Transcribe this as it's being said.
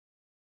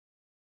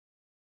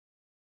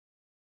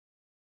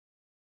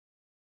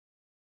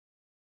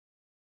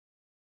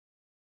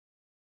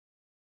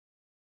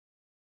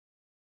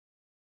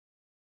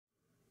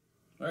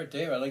All right,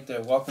 Dave, I'd like to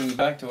welcome you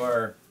back to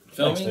our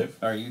filming,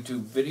 our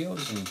YouTube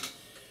videos, and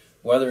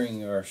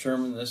weathering our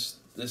Sherman this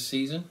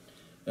season.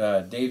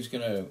 Dave's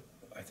going to,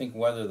 I think,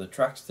 weather the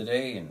trucks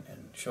today and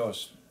show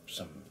us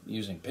some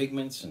using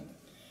pigments and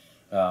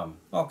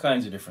all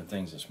kinds of different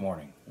things this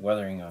morning.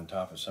 Weathering on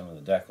top of some of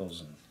the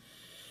decals.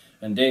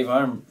 And Dave,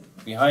 I'm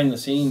behind the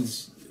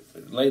scenes.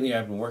 Lately,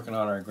 I've been working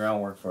on our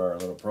groundwork for our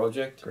little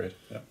project. Great.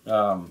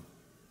 Yeah.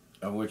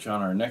 Of which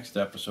on our next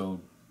episode,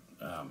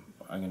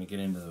 I'm going to get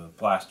into the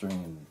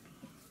plastering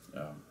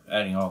and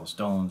adding all the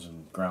stones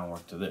and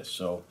groundwork to this.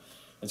 So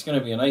it's going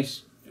to be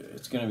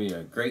it's going to be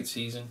a great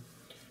season.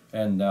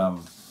 And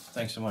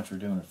thanks so much for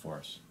doing it for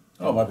us.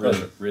 Oh, my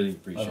pleasure. Really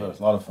appreciate it. It's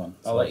a lot of fun.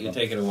 I'll let you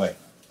take it away.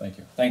 Thank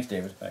you. Thanks,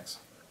 David. Thanks.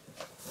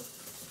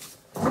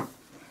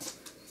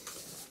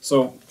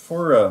 So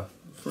for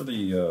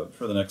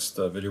the next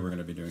video we're going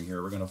to be doing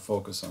here, we're going to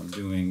focus on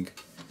doing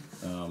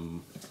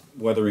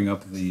weathering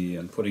up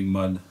and putting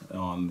mud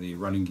on the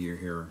running gear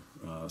here.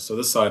 So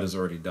this side is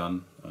already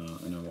done, and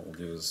then what we'll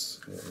do is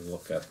we'll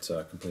look at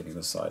completing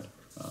this side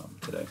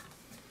today.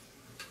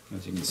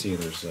 As you can see,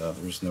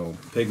 there's no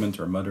pigment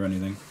or mud or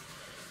anything.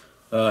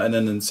 And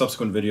then in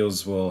subsequent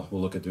videos, we'll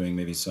look at doing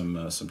maybe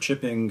some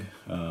chipping,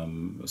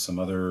 some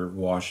other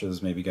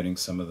washes, maybe getting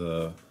some of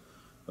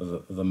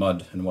the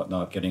mud and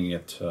whatnot, getting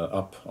it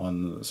up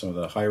on some of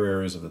the higher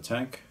areas of the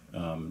tank,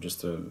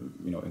 just to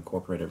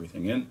incorporate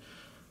everything in.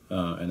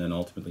 And then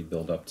ultimately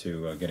build up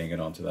to getting it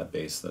onto that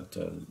base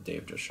that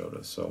Dave just showed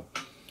us.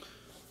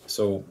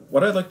 So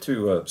what I'd like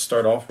to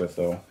start off with,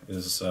 though,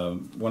 is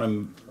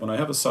when I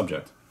have a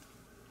subject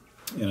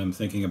and I'm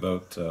thinking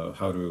about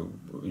how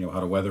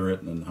to weather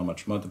it and how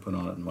much mud to put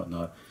on it and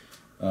whatnot.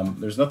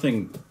 There's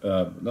nothing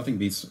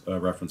beats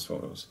reference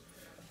photos.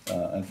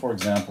 And for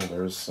example,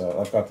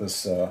 I've got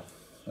this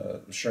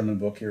Sherman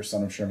book here,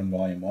 Son of Sherman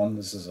Volume 1.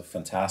 This is a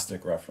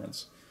fantastic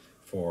reference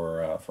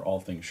for all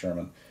things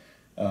Sherman.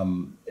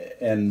 And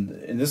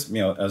in this,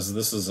 as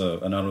this is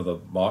an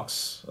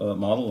out-of-the-box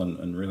model,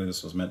 and really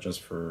this was meant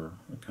just for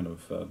kind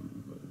of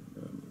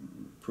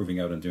proving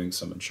out and doing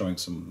and showing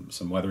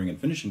some weathering and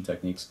finishing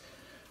techniques.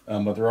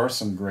 But there are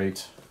some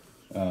great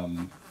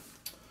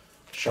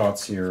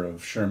shots here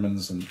of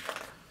Shermans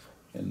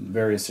in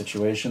various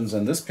situations,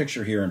 and this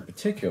picture here in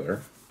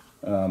particular,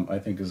 I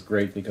think is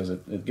great because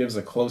it gives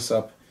a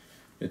close-up.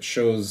 It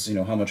shows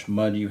how much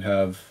mud you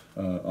have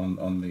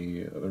on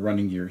the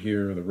running gear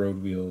here, the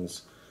road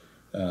wheels,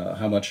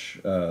 how much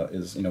how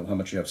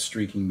much you have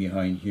streaking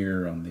behind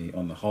here on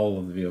the hull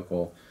of the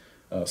vehicle,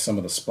 some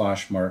of the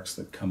splash marks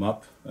that come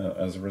up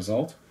as a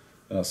result,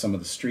 some of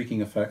the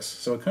streaking effects.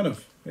 So it kind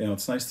of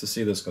it's nice to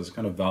see this because it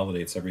kind of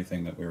validates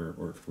everything that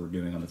we're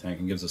doing on the tank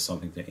and gives us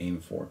something to aim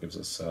for. It gives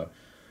us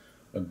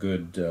a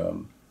good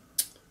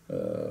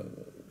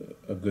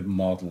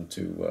model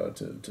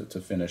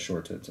to finish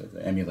or to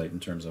emulate in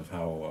terms of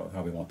how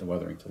we want the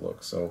weathering to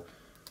look. So,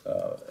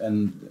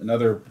 and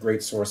another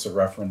great source of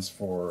reference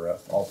for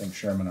all things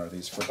Sherman are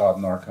these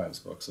Forgotten Archives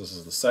books. This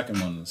is the second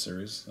one in the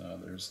series.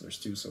 There's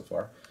two so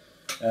far,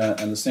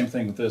 and the same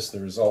thing with this.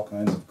 There's all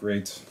kinds of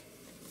great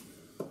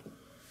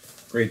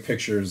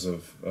pictures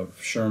of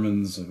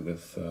Shermans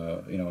with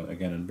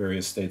again in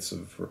various states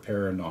of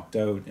repair, knocked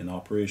out, in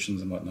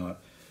operations and whatnot.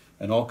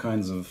 And all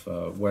kinds of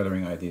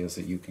weathering ideas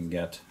that you can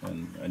get,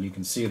 and you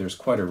can see there's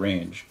quite a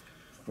range.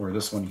 Where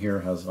this one here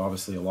has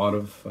obviously a lot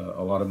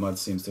of mud,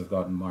 seems to have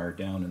gotten mired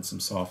down in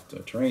some soft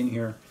terrain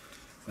here,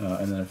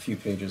 and then a few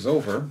pages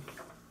over,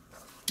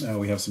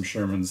 we have some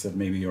Shermans that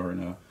maybe are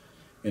in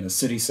a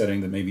city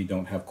setting that maybe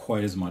don't have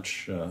quite as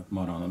much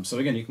mud on them. So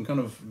again, you can kind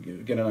of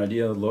get an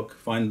idea,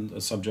 find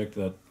a subject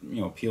that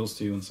appeals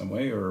to you in some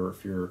way, or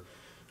if you're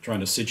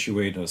trying to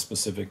situate a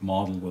specific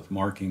model with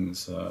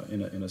markings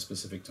in a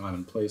specific time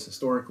and place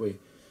historically,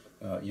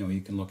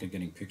 you can look at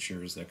getting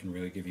pictures that can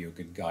really give you a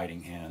good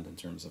guiding hand in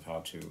terms of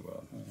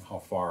how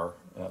far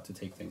to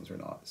take things or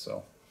not.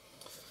 So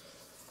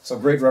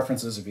great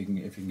references if you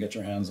can get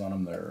your hands on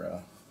them.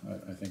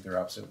 I think they're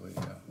absolutely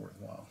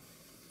worthwhile.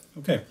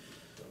 Okay.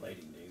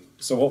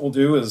 So what we'll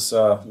do is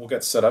we'll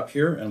get set up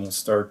here and we'll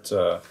start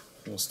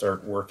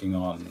working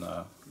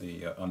on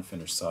the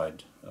unfinished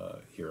side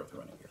here of the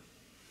running gear.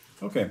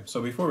 Okay,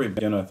 so before we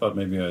begin, I thought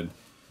maybe I'd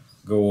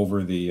go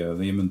over the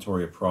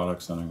inventory of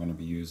products that I'm going to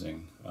be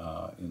using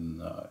in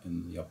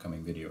the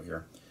upcoming video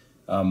here.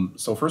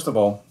 So first of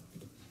all,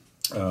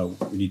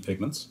 we need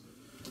pigments,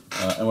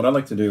 and what I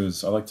like to do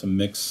is I like to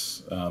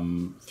mix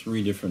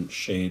 3 different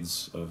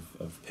shades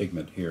of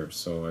pigment here.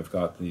 So I've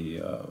got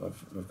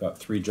I've got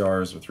 3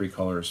 jars with 3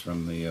 colors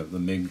from the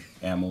MIG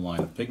ammo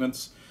line of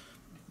pigments.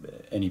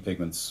 Any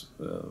pigments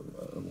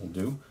will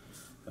do.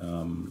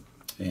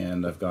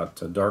 And I've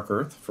got dark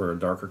earth for a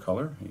darker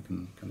color. You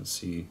can kind of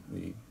see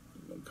the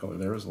color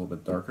there is a little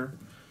bit darker.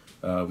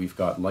 We've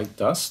got light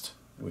dust,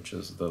 which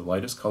is the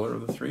lightest color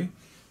of the 3.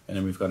 And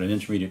then we've got an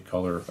intermediate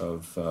color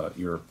of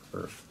Europe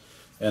earth.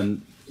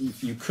 And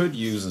you could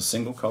use a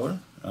single color.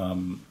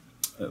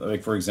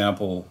 Like for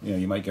example,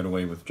 you might get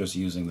away with just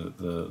using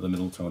the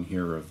middle tone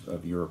here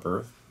of Europe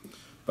earth.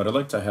 But I'd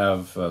like to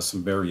have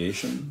some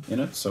variation in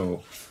it.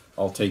 So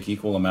I'll take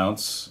equal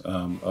amounts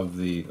of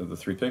the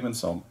three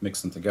pigments. I'll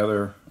mix them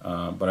together,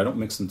 but I don't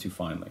mix them too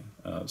finely,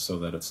 so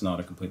that it's not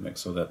a complete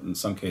mix. So that in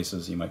some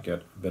cases you might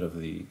get a bit of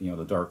the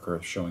the dark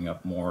earth showing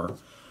up more,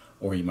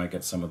 or you might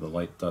get some of the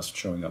light dust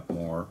showing up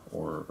more,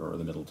 or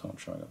the middle tone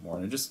showing up more,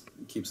 and it just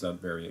keeps that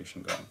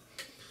variation going.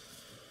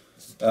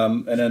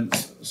 And then,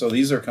 so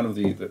these are kind of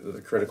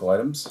the critical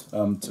items.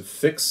 To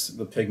fix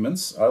the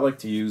pigments, I like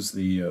to use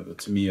the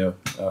Tamiya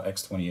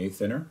X28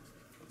 thinner.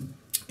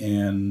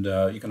 And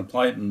you can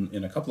apply it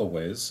in a couple of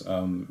ways.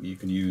 You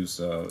can use,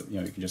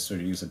 you can just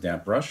sort of use a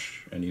damp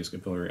brush and use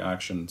capillary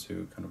action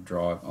to kind of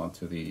draw it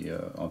onto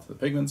the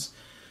pigments.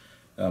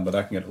 But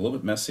that can get a little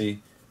bit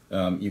messy.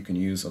 You can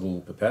use a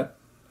little pipette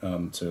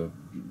to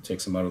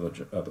take some out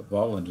of the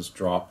bottle and just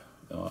drop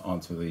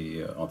onto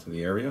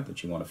the area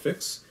that you want to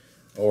fix.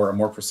 Or a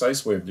more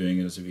precise way of doing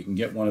it is if you can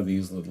get one of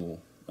these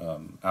little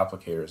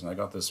applicators, and I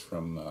got this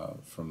from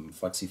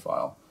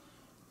FlexiFile.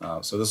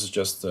 So this is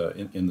just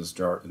in this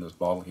jar, in this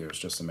bottle here, it's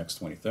just some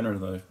X20 thinner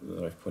that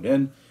I've put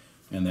in,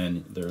 and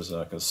then there's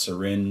like a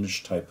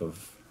syringe type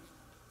of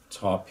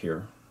top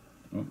here.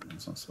 Oh,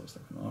 it's not supposed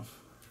to come off.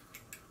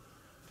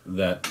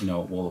 That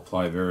will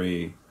apply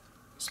very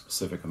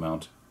specific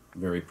amount,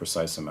 very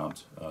precise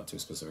amount to a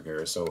specific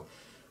area. So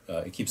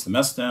it keeps the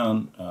mess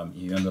down.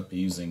 You end up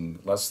using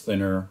less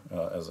thinner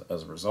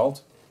as a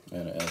result,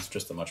 and it's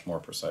just a much more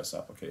precise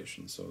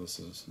application. So this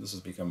has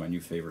become my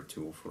new favorite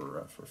tool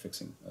for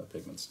fixing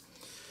pigments.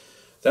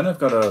 Then I've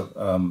got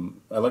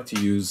I like to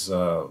use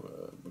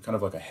kind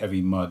of like a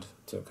heavy mud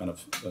to kind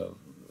of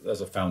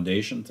as a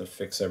foundation to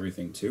fix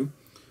everything too.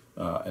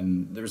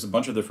 And there's a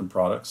bunch of different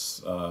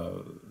products.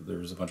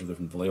 There's a bunch of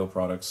different Vallejo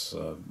products,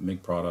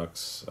 MIG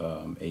products,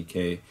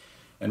 AK,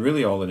 and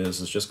really all it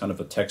is just kind of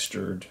a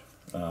textured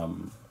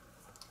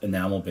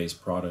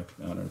enamel-based product.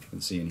 I don't know if you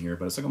can see in here,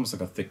 but it's like almost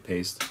like a thick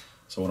paste.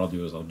 So what I'll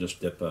do is I'll just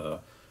dip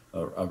a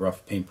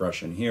rough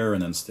paintbrush in here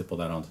and then stipple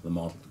that onto the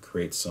model to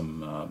create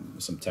some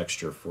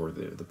texture for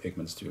the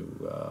pigments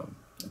to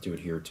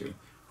adhere to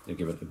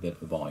give it a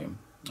bit of volume.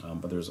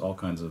 But there's all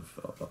kinds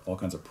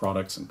of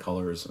products and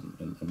colors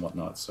and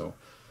whatnot. So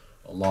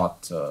a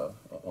lot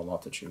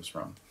to choose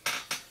from.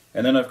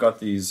 And then I've got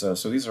these.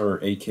 So these are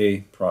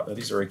AK.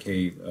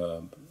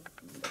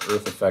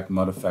 Earth effect,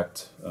 mud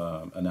effect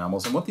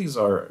enamels. And what these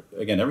are,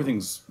 again,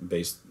 everything's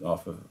based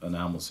off of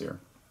enamels here.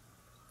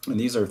 And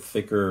these are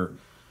thicker,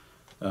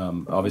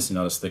 obviously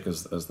not as thick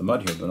as the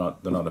mud here.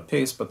 They're not a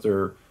paste, but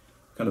they're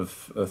kind of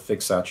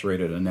thick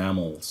saturated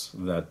enamels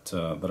that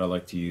I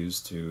like to use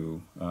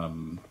to,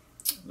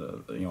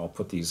 I'll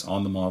put these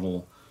on the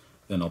model,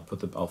 then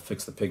I'll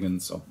fix the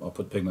pigments. I'll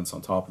put pigments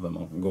on top of them.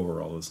 I'll go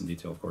over all this in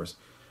detail, of course.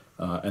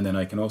 And then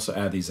I can also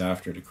add these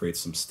after to create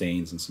some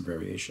stains and some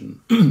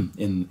variation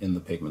in the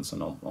pigments,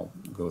 and I'll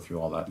go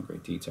through all that in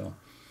great detail.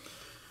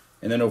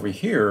 And then over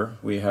here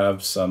we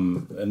have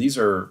some, and these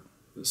are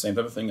the same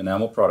type of thing,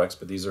 enamel products,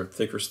 but these are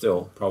thicker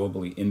still,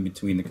 probably in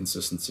between the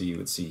consistency you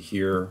would see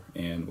here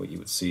and what you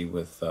would see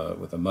with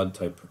a mud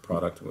type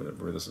product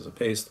where this is a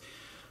paste.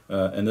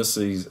 And this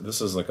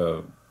is like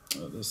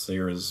this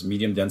here is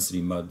medium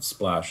density mud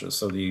splashes.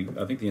 So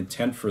I think the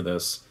intent for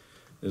this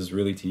is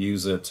really to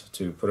use it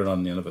to put it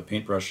on the end of a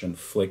paintbrush and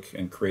flick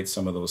and create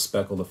some of those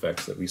speckled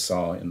effects that we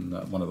saw in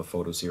one of the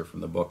photos here from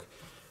the book.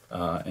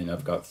 And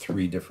I've got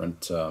 3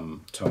 different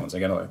tones.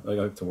 Again, I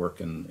like to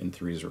work in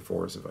 3s or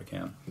 4s if I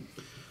can.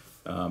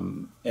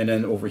 And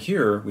then over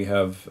here we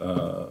have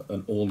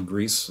an old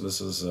grease. This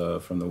is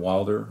from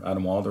the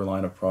Adam Wilder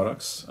line of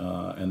products,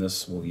 and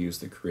this we'll use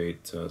to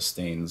create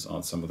stains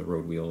on some of the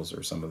road wheels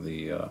or some of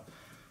the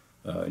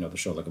to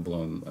show like a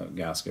blown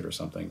gasket or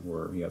something,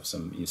 where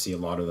you see a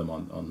lot of them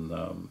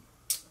on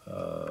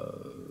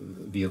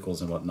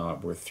vehicles and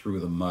whatnot, where through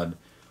the mud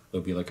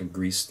there'll be like a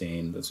grease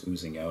stain that's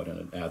oozing out, and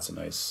it adds a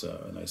nice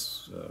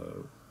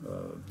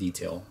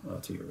detail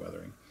to your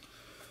weathering.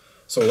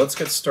 So let's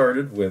get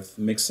started with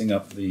mixing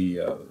up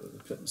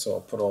so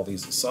I'll put all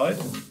these aside,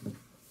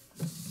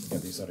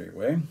 get these out of your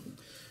way.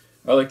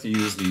 I like to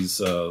use these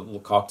little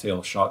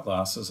cocktail shot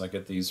glasses. I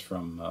get these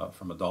from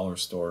a dollar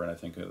store, and I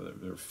think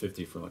they're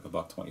 50 for like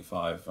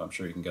 $1.25. I'm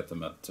sure you can get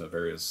them at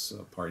various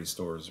party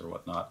stores or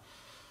whatnot.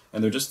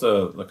 And they're just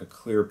like a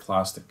clear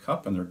plastic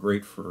cup, and they're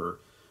great for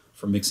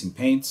mixing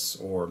paints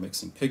or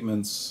mixing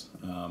pigments,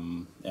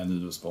 and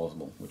they're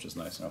disposable, which is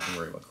nice. I don't have to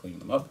worry about cleaning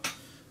them up.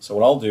 So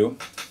what I'll do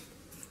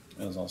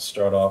is I'll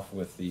start off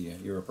with the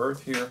Europe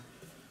Earth here,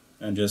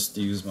 and just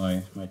use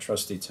my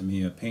trusty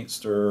Tamiya paint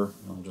stirrer.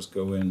 I'll just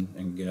go in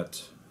and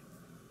get,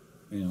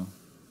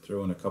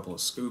 throw in a couple of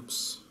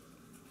scoops.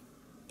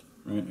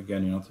 Right,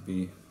 again, you don't have to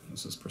be,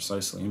 this is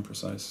precisely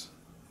imprecise.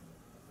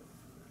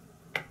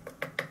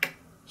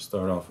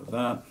 Start off with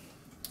that,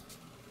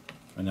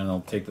 and then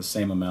I'll take the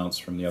same amounts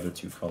from the other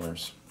 2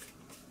 colors.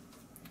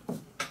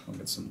 I'll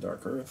get some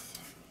dark earth.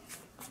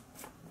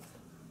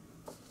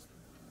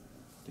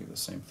 Do the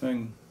same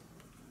thing.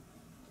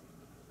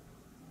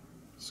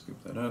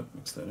 Scoop that up,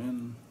 mix that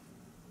in.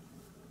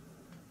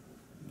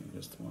 Maybe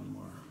just one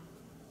more.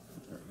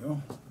 There we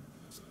go.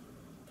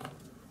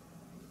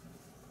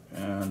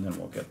 And then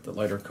we'll get the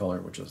lighter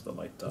color, which is the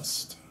light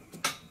dust.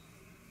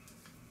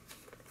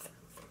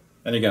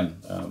 And again,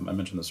 I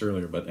mentioned this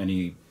earlier, but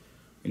any,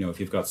 if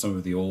you've got some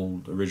of the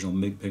old original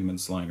MIG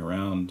pigments lying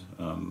around,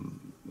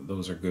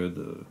 those are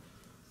good.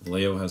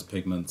 Vallejo has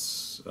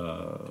pigments,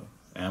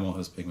 Ammo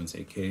has pigments,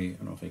 AK, I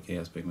don't know if AK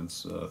has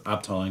pigments.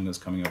 Abtaling is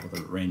coming up with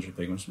a range of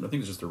pigments. I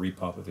think it's just a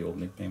repop of the old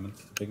MIG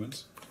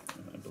pigments,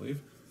 I believe.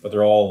 But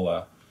they're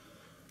all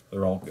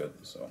good.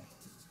 So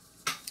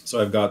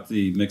I've got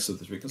the mix of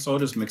the three, so I'll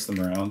just mix them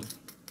around.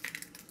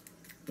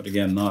 But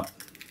again, not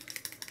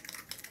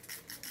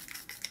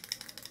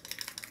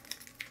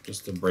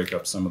just to break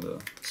up some of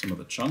the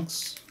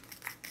chunks.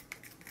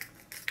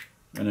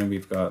 And then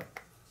we've got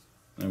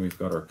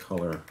our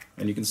color,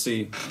 and you can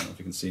see, I don't know if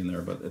you can see in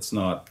there, but it's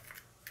not,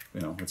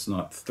 it's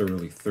not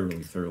thoroughly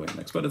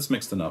mixed, but it's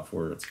mixed enough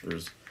where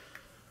there's,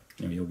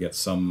 you'll get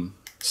some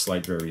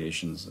slight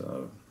variations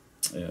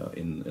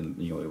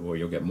where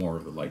you'll get more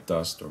of the light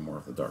dust or more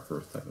of the dark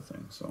earth type of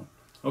thing. So,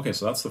 okay,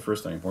 so that's the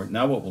first starting point.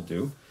 Now what we'll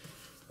do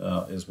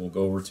is we'll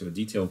go over to a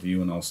detailed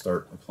view, and I'll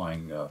start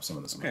applying some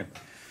of this. Okay.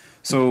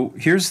 So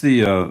here's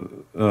the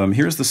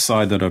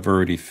side that I've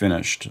already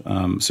finished.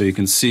 So you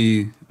can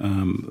see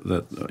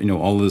that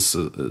all this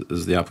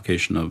is the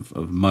application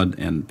of mud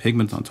and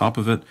pigment on top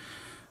of it,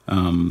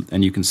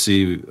 and you can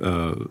see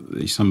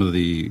some of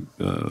the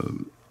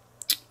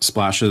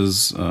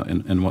splashes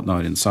and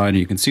whatnot inside, and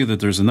you can see that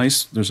there's a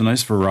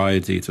nice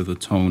variety to the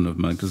tone of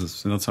mud,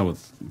 because that's how it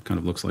kind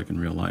of looks like in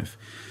real life.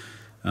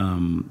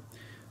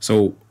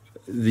 So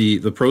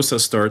the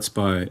process starts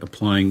by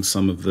applying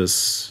some of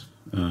this.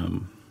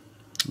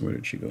 Where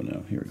did she go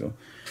now? Here we go.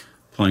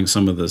 Applying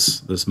some of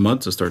this mud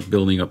to start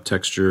building up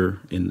texture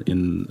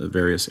in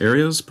various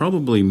areas,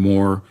 probably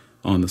more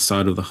on the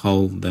side of the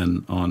hull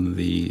than on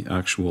the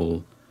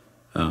actual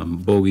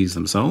bogies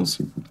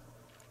themselves.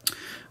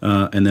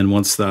 And then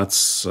once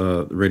that's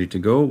ready to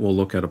go, we'll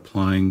look at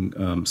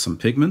applying some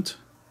pigment.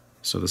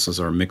 So this is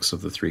our mix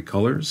of the three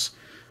colors.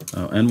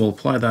 And we'll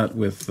apply that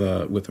with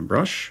a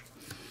brush.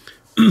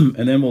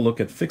 And then we'll look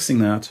at fixing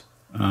that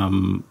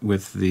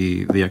with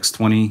the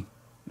X20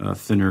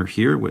 thinner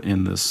here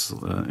in this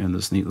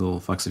neat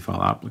little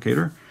FlexiFile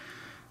applicator,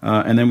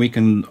 and then we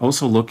can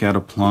also look at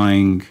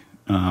applying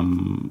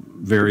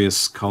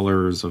various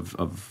colors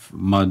of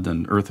mud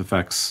and earth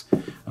effects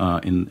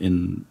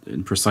in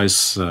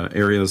precise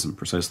areas and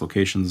precise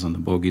locations on the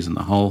bogies and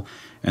the hull,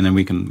 and then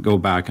we can go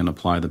back and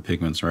apply the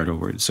pigments right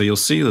over it. So you'll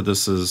see that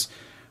this is,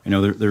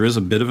 there is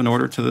a bit of an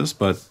order to this,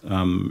 but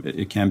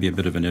it can be a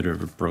bit of an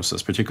iterative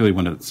process, particularly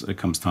when it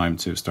comes time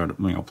to start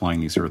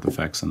applying these earth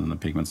effects and then the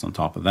pigments on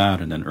top of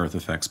that, and then earth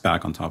effects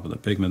back on top of the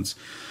pigments.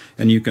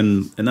 And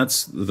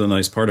that's the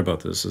nice part about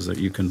this, is that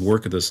you can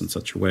work at this in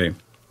such a way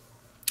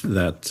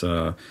that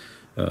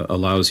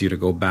allows you to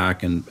go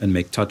back and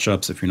make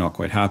touch-ups. If you're not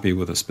quite happy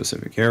with a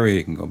specific area,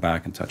 you can go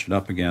back and touch it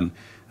up again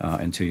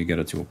until you get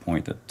it to a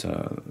point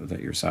that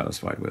you're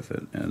satisfied with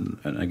it. And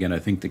again, I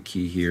think the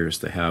key here is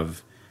to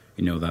have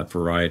that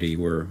variety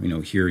where,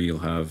 here you'll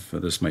have,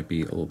 this might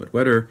be a little bit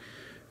wetter,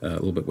 a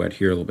little bit wet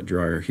here, a little bit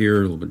drier here,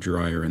 a little bit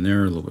drier in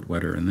there, a little bit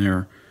wetter in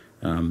there,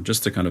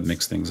 just to kind of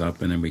mix things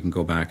up. And then we can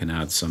go back and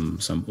add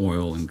some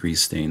oil and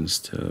grease stains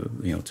to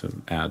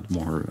add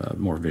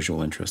more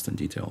visual interest and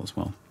detail as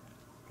well.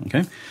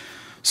 Okay,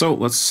 so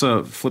let's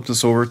flip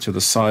this over to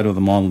the side of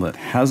the model that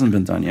hasn't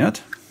been done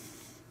yet.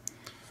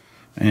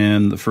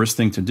 And the first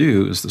thing to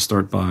do is to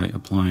start by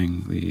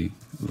applying the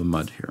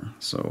mud here.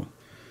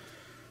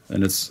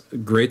 And it's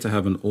great to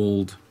have an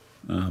old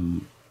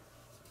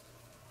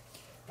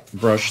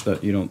brush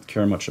that you don't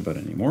care much about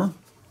anymore.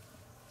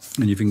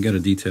 And you can get a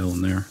detail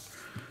in there.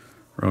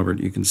 Robert,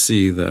 you can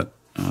see that,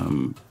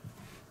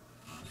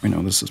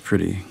 this is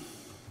pretty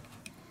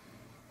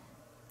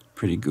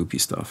goopy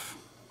stuff,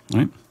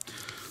 right?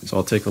 So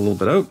I'll take a little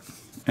bit out,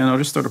 and I'll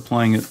just start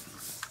applying it.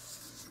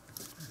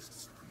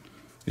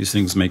 These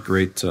things make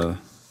great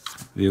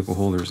vehicle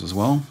holders as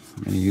well.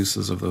 Many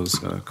uses of those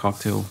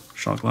cocktail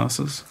shot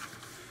glasses.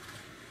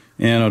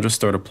 And I'll just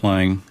start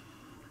applying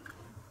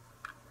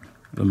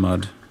the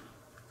mud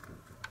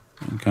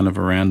in kind of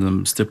a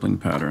random stippling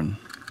pattern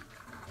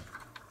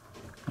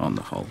on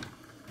the hull.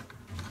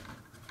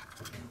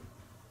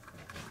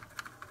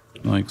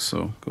 Like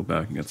so. Go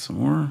back and get some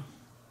more.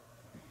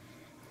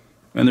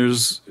 And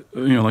there's,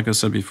 like I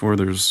said before,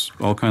 there's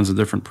all kinds of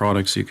different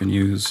products you can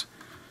use.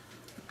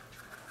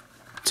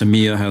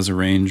 Tamiya has a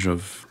range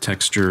of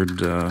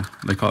textured, I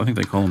think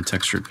they call them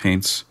textured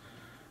paints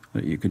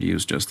that you could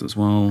use just as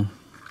well.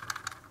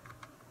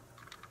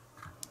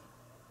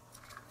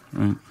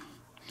 Right.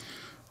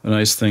 The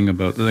nice thing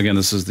about, again,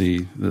 this is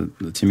the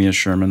Tamiya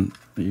Sherman.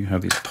 You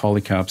have these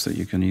poly caps that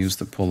you can use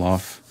to pull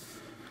off,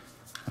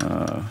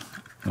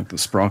 like the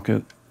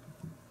sprocket.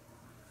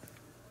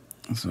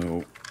 So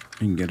you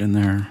can get in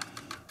there.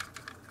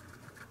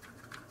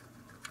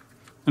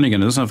 And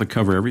again, it doesn't have to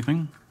cover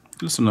everything,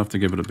 just enough to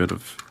give it a bit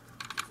of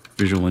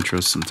visual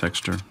interest and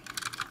texture.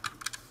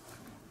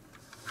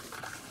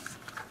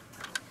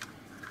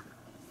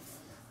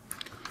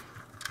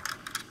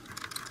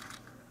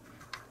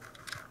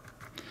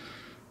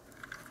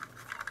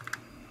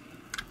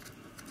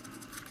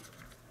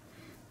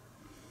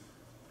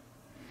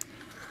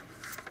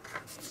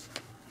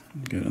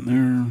 Get in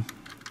there.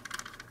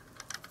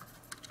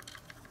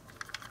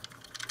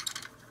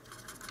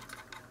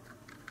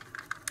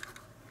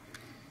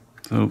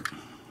 So,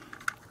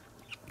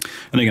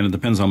 and again, it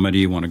depends how muddy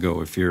you want to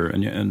go. If you're,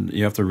 and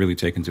you have to really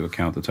take into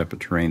account the type of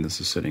terrain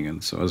this is sitting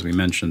in. So as we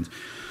mentioned,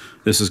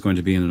 this is going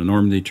to be in an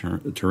enormity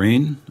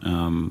terrain.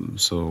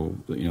 So,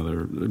 you know,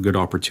 there's a good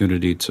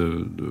opportunity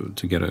to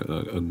get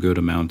a good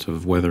amount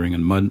of weathering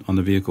and mud on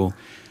the vehicle.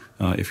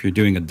 If you're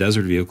doing a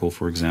desert vehicle,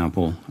 for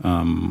example,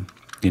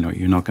 you know,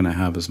 you're not going to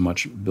have as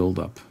much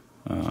buildup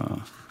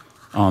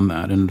on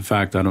that. And in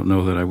fact, I don't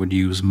know that I would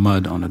use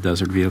mud on a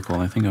desert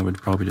vehicle. I think I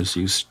would probably just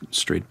use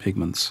straight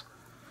pigments.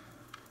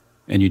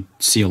 And you'd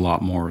see a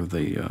lot more of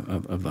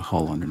the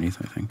hull underneath,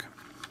 I think.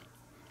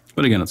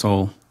 But again, it's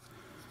all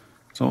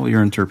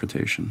your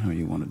interpretation, how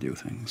you want to do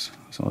things.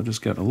 So I'll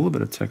just get a little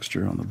bit of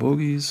texture on the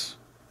bogies,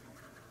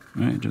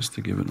 right, just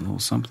to give it a little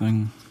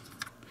something.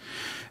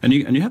 And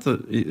you have to,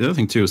 the other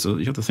thing too is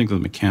you have to think of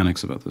the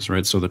mechanics about this,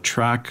 right? So the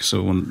track,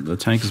 so when the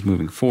tank is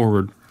moving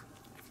forward,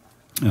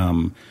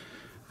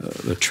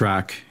 the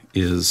track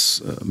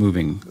is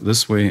moving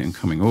this way and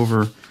coming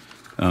over.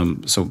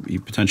 So you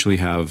potentially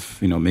have,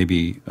 you know,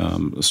 maybe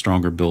a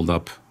stronger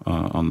buildup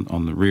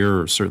on the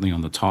rear, or certainly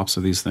on the tops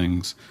of these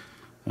things.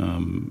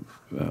 You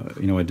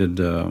know,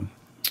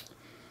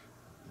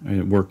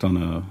 I worked on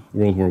a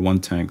World War I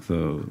tank,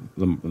 the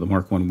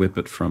Mark I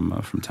Whippet from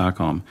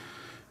TACOM,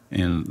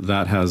 and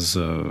that has,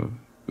 you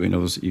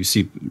know, you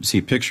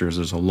see pictures.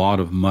 There's a lot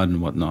of mud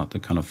and whatnot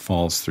that kind of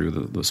falls through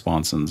the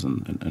sponsons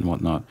and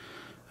whatnot.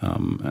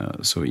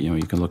 So, you know,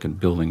 you can look at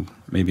building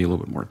maybe a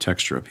little bit more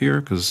texture up here,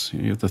 because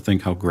you have to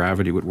think how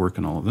gravity would work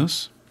in all of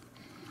this.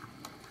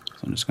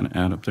 So I'm just going to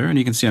add up there. And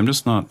you can see I'm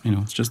just not, you know,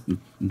 it's just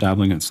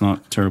dabbling. It's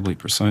not terribly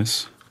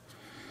precise.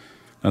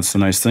 That's the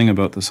nice thing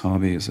about this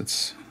hobby, is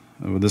it's,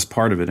 with this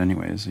part of it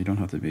anyways, you don't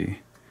have to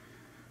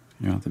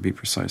be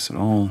precise at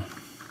all.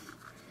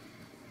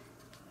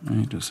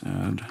 I just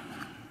add,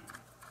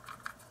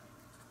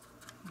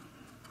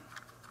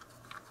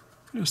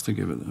 just to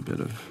give it a bit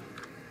of,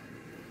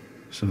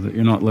 so that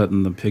you're not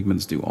letting the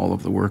pigments do all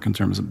of the work in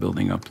terms of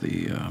building up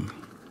the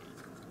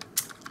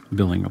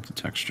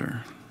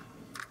texture.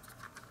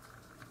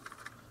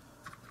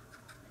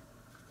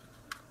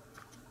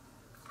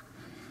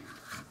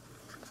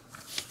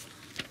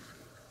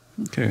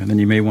 Okay, and then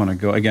you may want to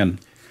go again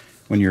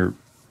when you're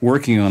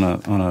working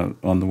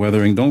on the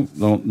weathering.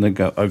 Don't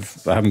neglect. I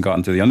haven't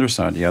gotten to the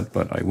underside yet,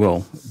 but I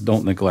will.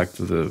 Don't neglect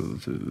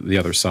the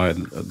other side,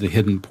 the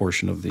hidden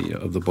portion of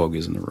the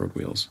bogies and the road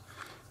wheels.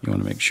 You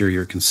want to make sure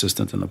you're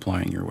consistent in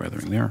applying your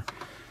weathering there.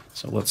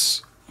 So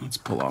let's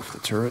pull off the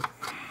turret.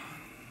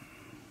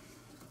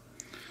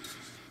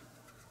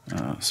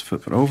 Let's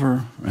flip it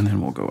over, and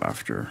then we'll go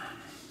after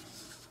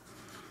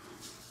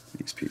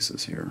these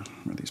pieces here,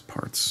 or these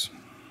parts.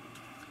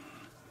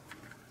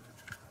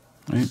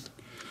 Right?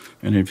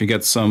 And if you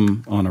get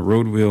some on a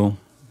road wheel,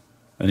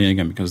 and then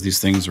again, because these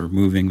things are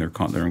moving,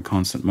 they're in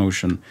constant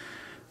motion,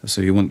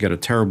 so you won't get a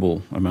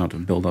terrible amount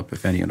of buildup,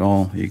 if any at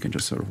all. You can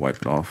just sort of wipe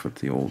it off with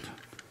the old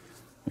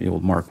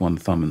Mark I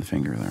thumb and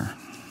finger there.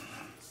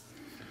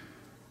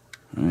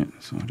 All right,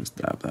 so I'll just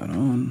dab that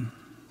on.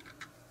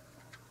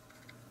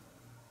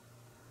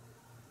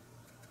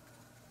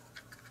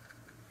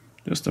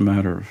 Just a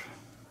matter of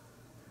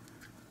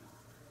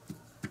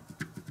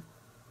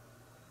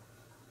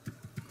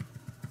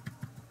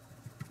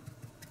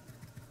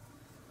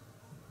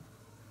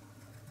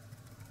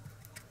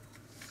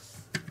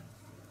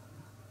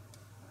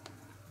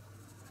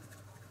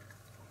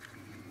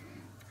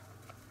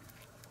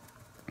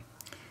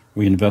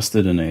we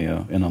invested in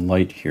a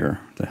light here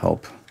to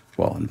help.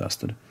 Well,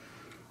 invested.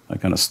 I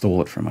kind of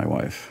stole it from my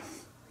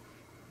wife.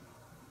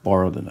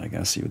 Borrowed it, I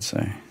guess you would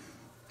say.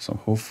 So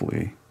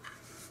hopefully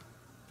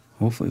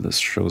this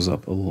shows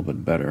up a little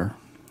bit better.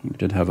 We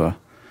did have a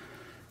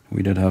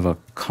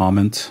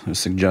comment, a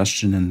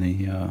suggestion in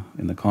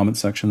the comment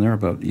section there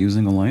about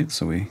using a light,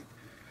 so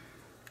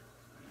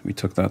we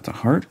took that to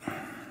heart.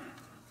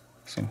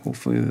 So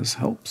hopefully this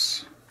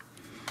helps.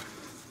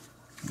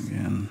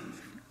 Again,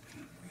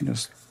 you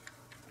just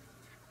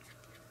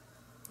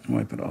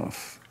wipe it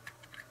off.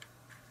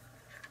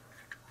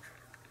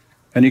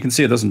 And you can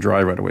see it doesn't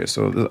dry right away.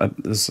 So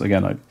this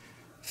again, I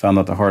found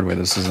out the hard way.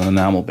 This is an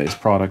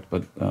enamel-based product,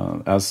 but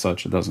as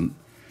such, it doesn't.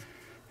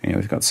 You know,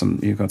 you've got some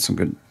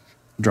good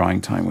drying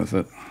time with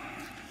it,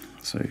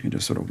 so you can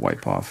just sort of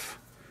wipe off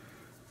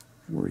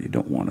where you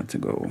don't want it to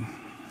go.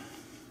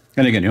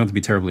 And again, you don't have to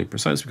be terribly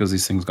precise, because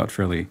these things got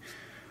fairly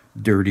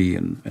dirty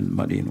and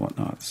muddy and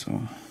whatnot.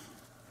 So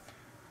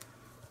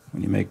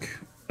when you make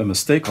a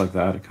mistake like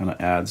that, it kind of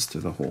adds to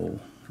the whole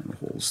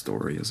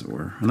story, as it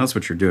were. And that's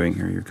what you're doing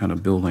here. You're kind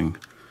of building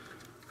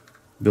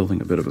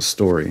a bit of a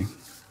story.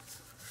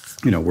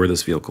 You know, where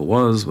this vehicle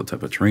was, what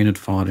type of terrain it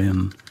fought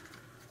in.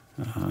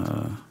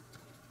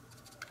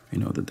 You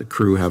know, did the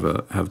crew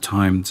have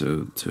time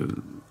to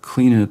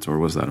clean it, or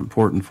was that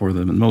important for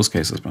them? In most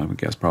cases, I would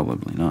guess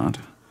probably not,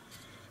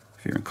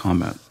 if you're in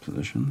combat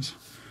positions.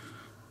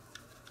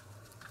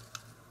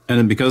 And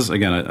then because,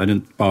 again, I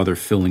didn't bother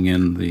filling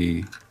in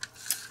the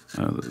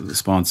the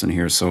sponson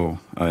here, so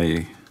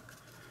I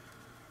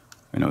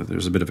know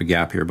there's a bit of a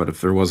gap here, but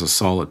if there was a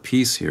solid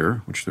piece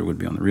here, which there would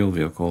be on the real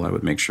vehicle, I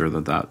would make sure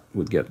that that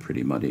would get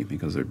pretty muddy,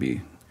 because there'd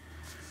be,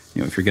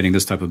 you know, if you're getting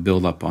this type of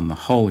buildup on the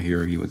hull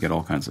here, you would get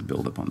all kinds of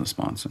buildup on the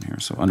sponson here.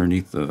 So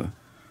underneath the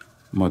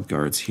mud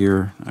guards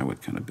here, I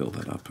would kind of build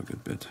that up a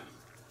good bit.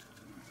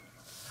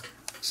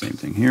 Same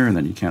thing here, and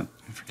then you can't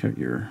forget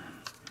your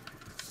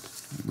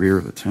rear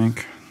of the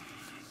tank.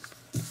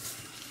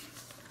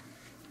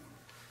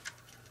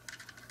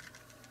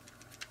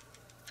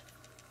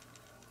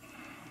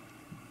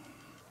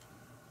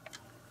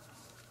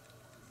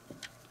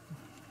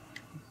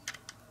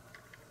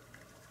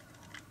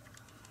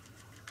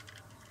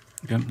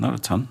 Again, not a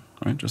ton,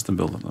 right? Just to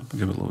build it up,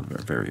 give it a little bit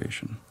of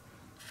variation.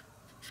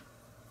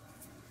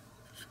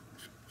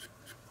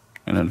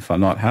 And then if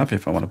I'm not happy,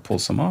 if I want to pull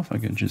some off, I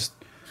can just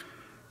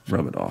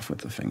rub it off with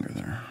the finger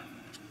there.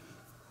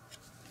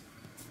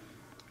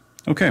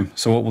 Okay,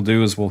 so what we'll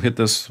do is we'll hit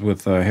this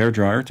with a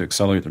hairdryer to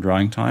accelerate the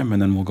drying time,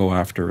 and then we'll go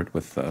after it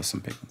with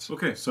some pigments.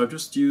 Okay, so I've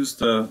just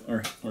used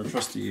our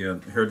trusty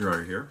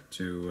hairdryer here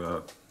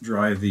to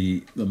dry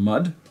the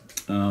mud.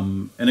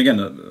 And again,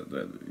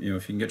 you know,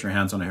 if you can get your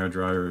hands on a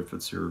hairdryer, if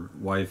it's your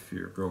wife,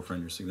 your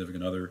girlfriend, your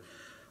significant other,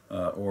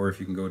 or if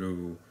you can go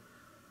to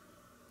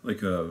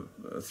like a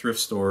thrift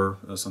store,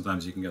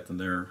 sometimes you can get them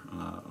there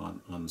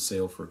on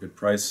sale for a good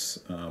price.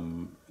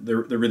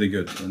 They're really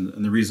good,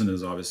 and the reason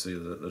is obviously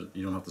that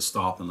you don't have to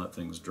stop and let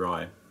things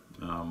dry,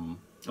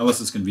 unless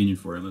it's convenient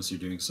for you, unless you're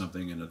doing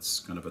something and it's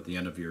kind of at the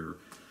end of your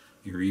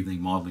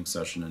evening modeling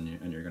session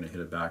and you're going to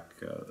hit it back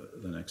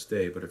the next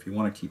day. But if you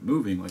want to keep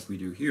moving like we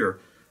do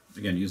here,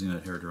 again, using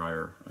that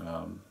hairdryer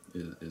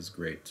is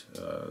great,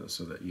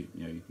 so that you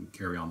can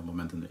carry on the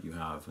momentum that you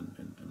have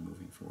and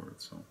moving forward.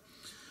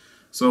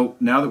 So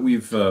now that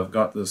we've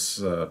got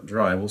this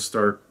dry, we'll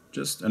start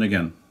just, and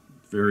again,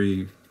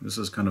 this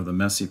is kind of the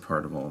messy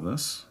part of all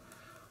this.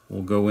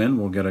 We'll go in,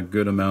 we'll get a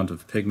good amount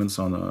of pigments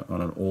on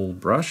an old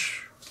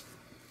brush,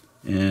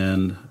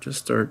 and just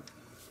start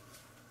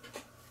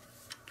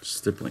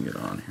stippling it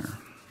on here,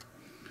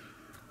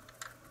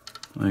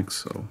 like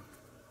so.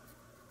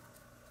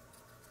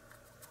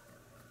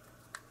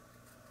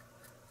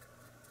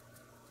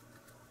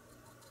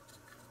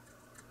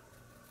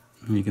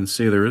 And you can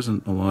see there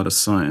isn't a lot of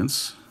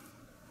science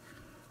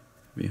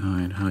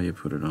behind how you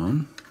put it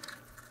on.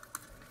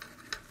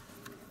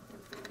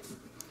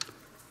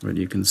 But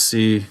you can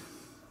see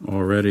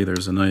already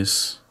there's a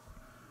nice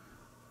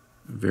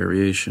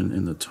variation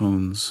in the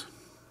tones.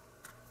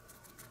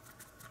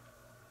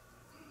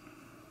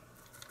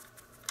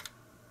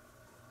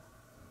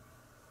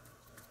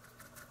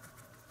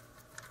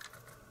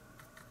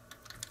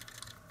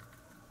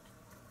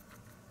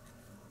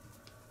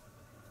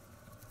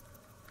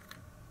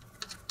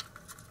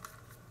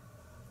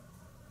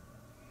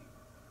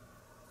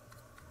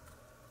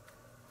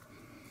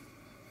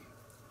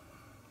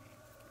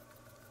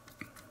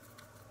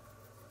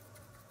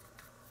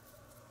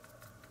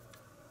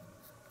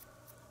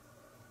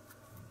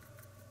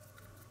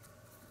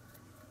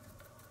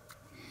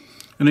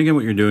 And again,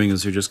 what you're doing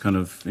is you're just kind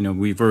of,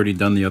 we've already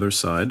done the other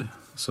side.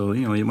 So,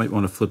 you might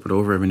want to flip it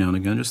over every now and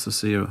again just to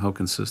see how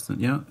consistent.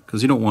 Yeah,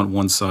 because you don't want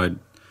one side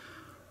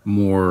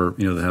more,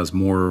 that has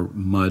more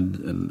mud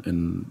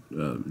and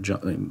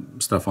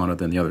stuff on it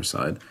than the other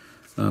side.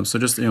 So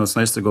just, it's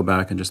nice to go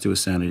back and just do a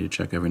sanity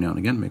check every now and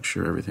again, make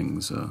sure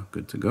everything's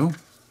good to go.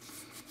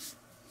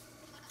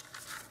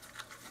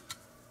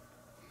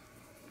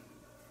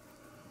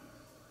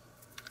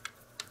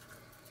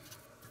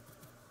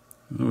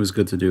 Always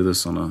good to do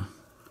this on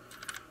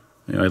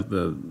I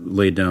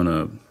laid down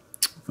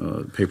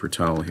a paper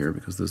towel here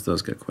because this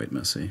does get quite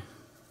messy.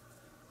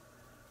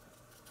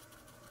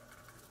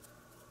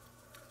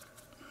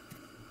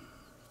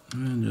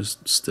 And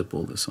just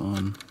stipple this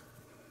on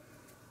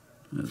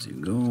as you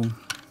go.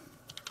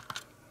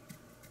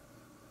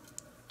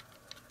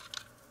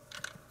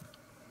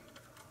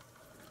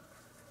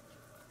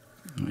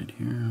 Right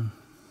here.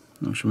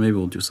 Actually, maybe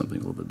we'll do something a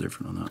little bit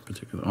different on that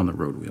particular, on the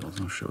road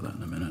wheels. I'll show that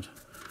in a minute.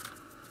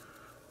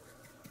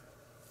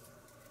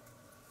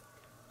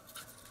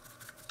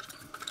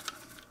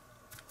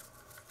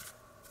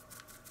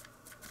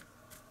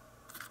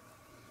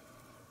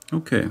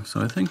 Okay, so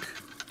I think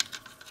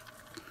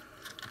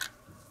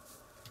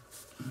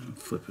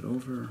flip it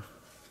over,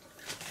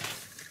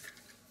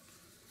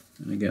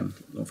 and again,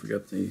 don't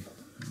forget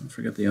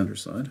the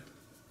underside.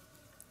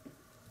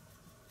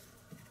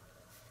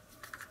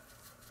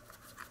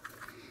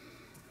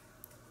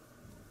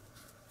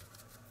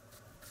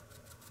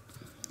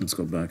 Let's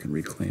go back and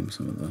reclaim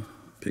some of the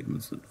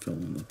pigments that fell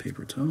on the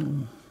paper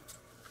towel.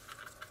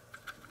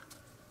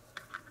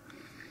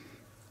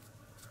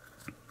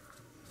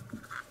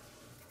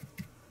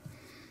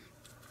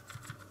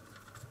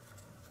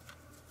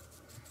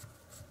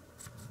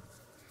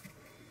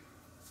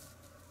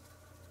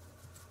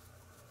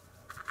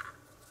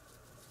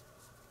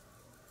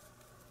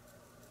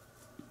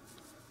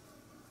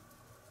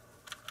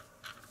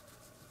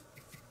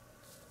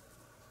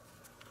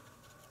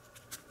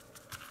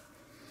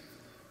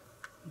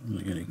 And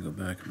again, you can go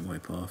back and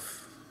wipe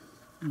off.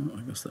 Oh,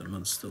 I guess that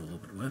mud's still a little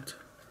bit wet.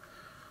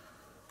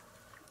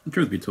 And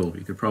truth be told,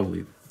 you could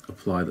probably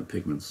apply the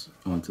pigments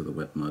onto the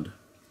wet mud.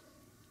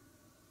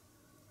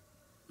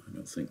 I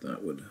don't think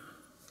that would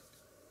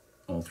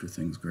alter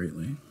things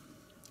greatly.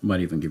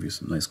 Might even give you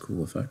some nice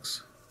cool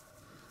effects.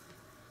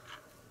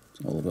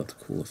 It's all about the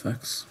cool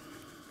effects.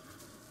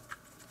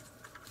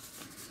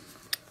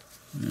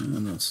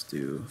 And let's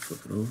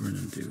flip it over and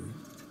then do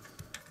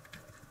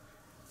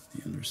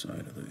the underside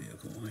of the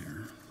vehicle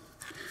here.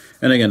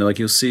 And again, like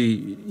you'll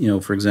see,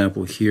 for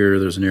example, here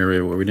there's an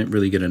area where we didn't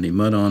really get any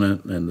mud on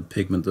it, and the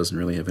pigment doesn't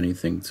really have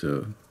anything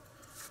to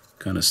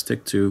kind of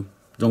stick to.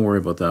 Don't worry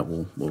about that.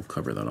 We'll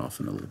cover that off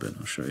in a little bit.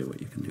 I'll show you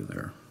what you can do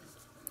there.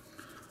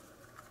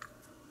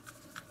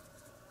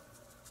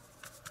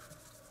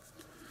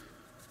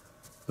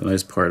 The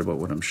nice part about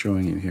what I'm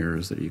showing you here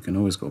is that you can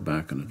always go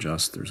back and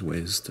adjust. There's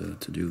ways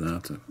to do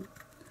that.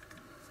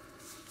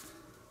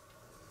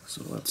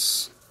 So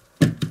let's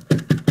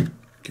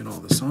get all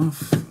this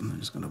off. I'm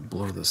just going to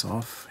blow this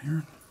off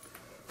here.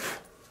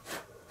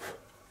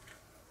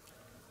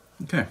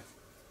 Okay.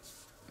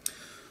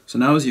 So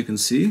now, as you can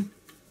see,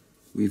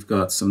 we've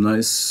got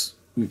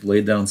we've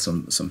laid down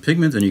some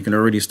pigment, and you can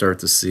already start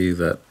to see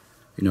that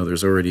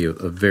there's already a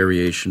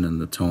variation in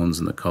the tones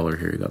and the color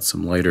here. You got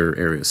some lighter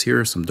areas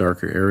here, some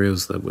darker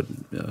areas that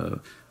would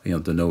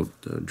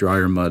denote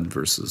drier mud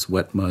versus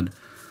wet mud.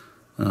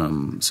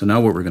 So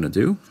now what we're going to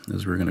do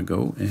is we're going to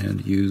go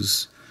and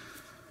use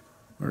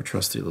our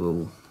trusty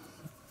little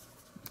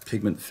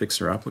pigment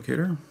fixer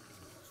applicator.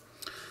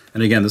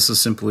 And again, this is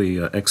simply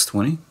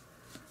X20.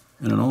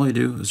 And then all I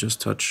do is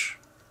just touch.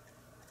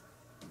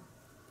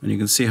 And you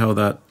can see how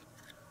that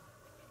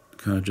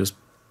kind of just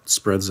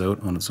spreads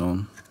out on its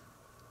own.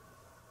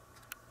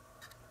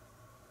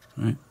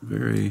 Right,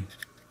 very,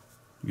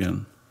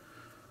 again,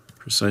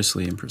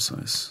 precisely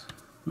imprecise.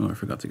 Oh, I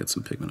forgot to get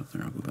some pigment up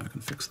there. I'll go back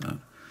and fix that.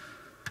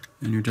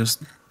 And you're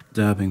just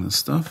dabbing the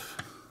stuff.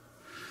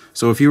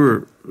 So if you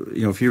were,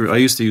 I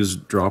used to use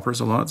droppers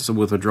a lot. So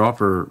with a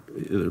dropper,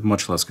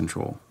 much less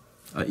control.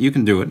 You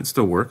can do it; it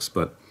still works,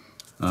 but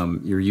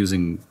you're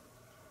using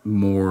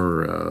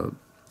more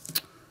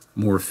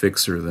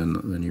fixer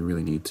than you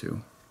really need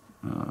to.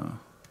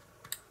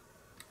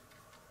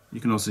 You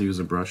can also use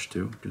a brush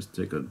too. Just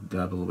dab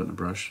a little bit in a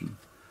brush and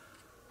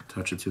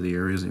touch it to the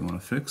areas that you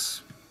want to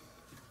fix.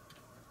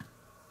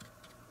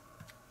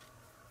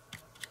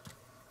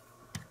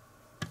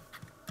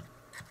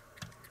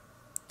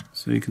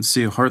 So you can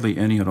see hardly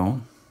any at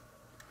all.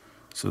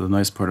 So the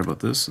nice part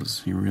about this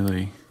is you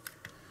really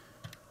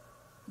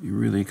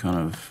kind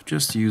of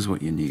just use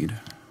what you need.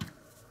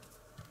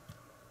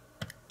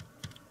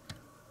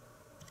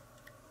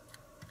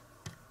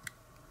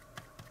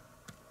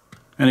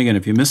 And again,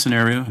 if you miss an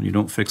area and you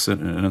don't fix it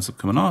and it ends up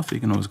coming off, you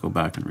can always go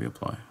back and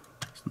reapply.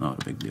 It's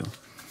not a big deal.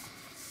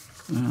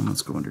 And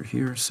let's go under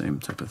here, same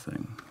type of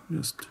thing.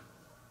 Just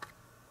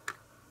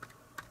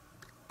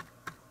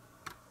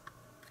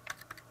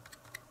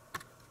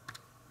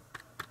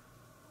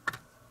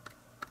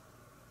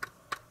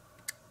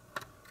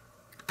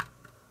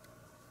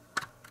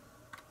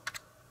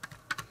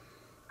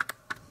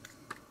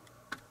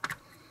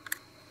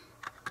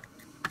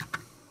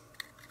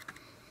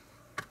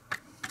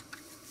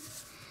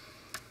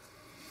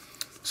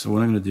so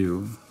what I'm going to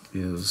do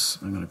is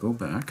I'm going to go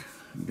back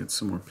and get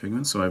some more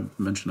pigment. So I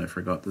mentioned I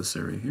forgot this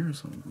area here,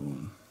 so I'll go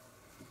and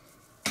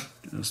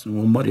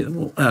we'll muddy it.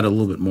 We'll add a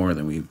little bit more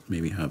than we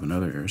maybe have in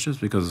other areas,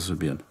 just because this would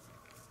be a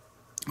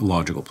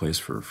logical place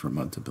for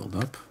mud to build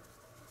up.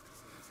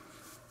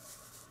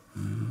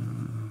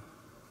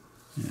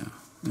 Yeah,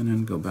 and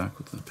then go back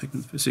with the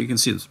pigment. So you can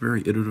see it's a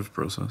very iterative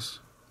process.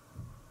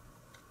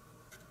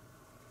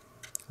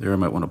 There I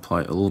might want to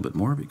apply a little bit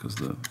more because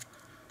the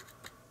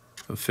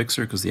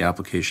fixer, because the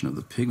application of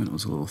the pigment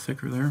was a little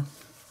thicker there.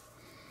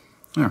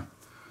 There.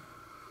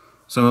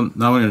 So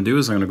now what I'm going to do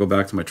is I'm going to go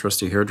back to my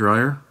trusty hair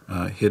dryer,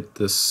 dry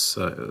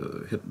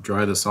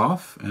this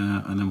off,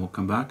 and then we'll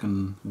come back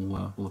and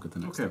we'll look at the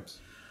next steps.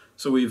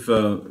 So we've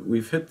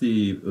hit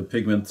the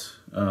pigment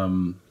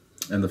and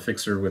the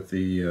fixer with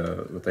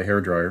the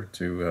hair dryer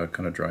to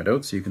kind of dry it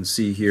out. So you can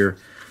see here,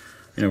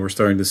 we're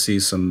starting to see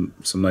some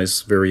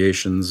nice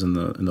variations in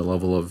the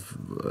level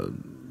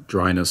of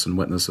dryness and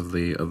wetness of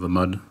the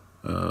mud.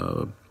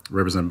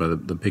 Represented by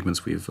the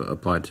pigments we've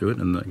applied to it,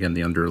 and again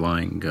the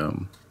underlying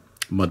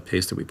mud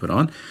paste that we put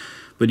on.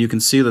 But you can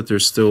see that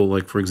there's still,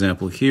 like for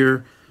example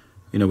here,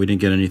 we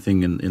didn't get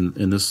anything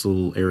in this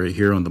little area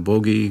here on the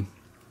bogie.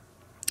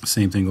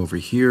 Same thing over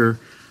here,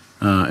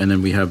 and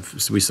then we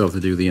still have to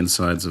do the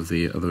insides of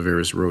the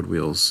various road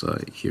wheels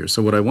here.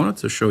 So what I wanted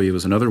to show you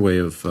is another way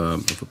of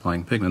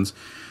applying pigments,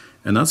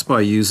 and that's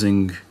by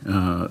using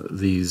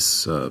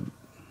these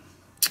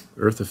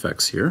earth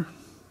effects here.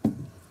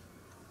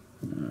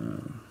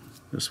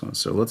 This one.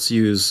 So let's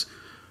use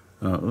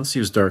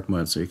dark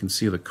mud. So you can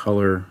see the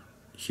color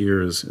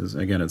here is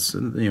again, it's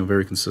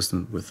very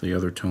consistent with the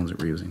other tones that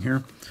we're using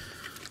here.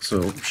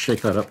 So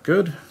shake that up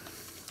good.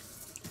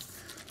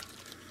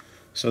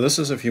 So this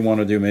is if you want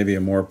to do maybe a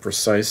more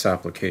precise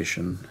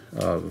application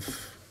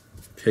of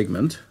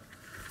pigment.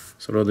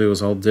 So what I'll do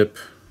is I'll get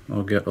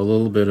a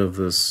little bit of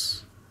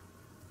this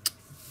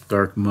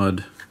dark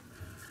mud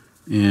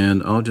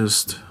and I'll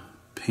just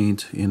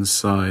paint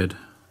inside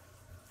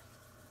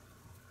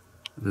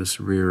this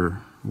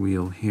rear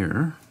wheel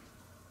here.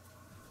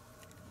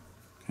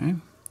 Okay,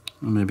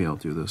 well, maybe I'll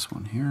do this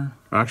one here.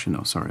 Actually,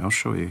 no, sorry, I'll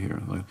show you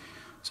here.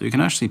 So you can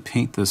actually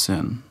paint this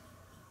in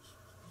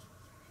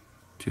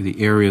to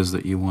the areas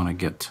that you want to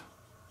get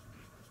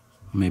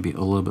maybe a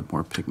little bit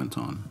more pigment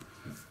on.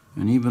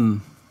 And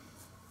even,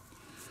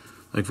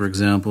 like for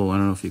example, I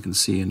don't know if you can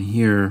see in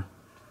here,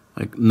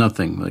 like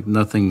nothing,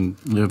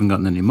 you haven't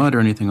gotten any mud or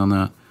anything on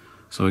that.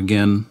 So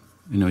again,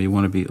 you know, you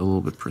want to be a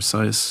little bit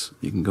precise.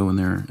 You can go in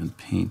there and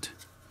paint.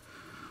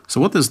 So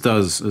what this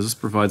does is this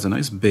provides a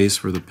nice base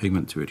for the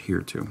pigment to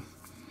adhere to.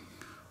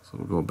 So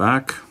we'll go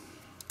back,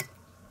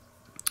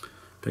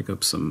 pick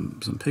up some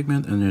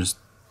pigment and just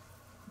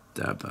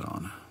dab that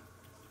on.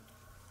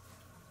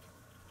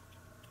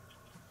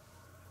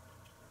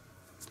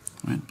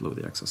 All right, blow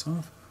the excess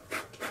off.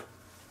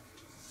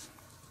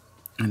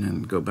 And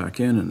then go back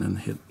in and then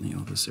hit, you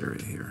know, this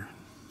area here.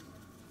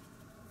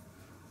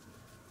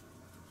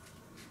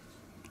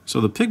 So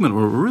the pigment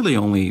will really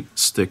only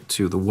stick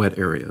to the wet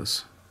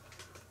areas.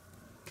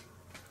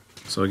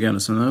 So again,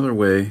 it's another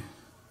way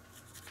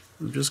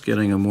of just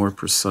getting a more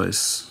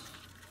precise.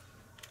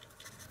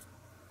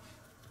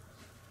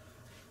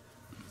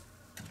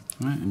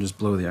 All right, and just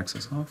blow the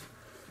excess off.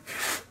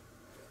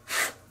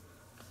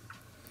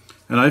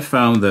 And I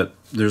found that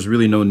there's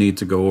really no need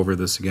to go over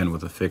this again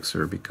with a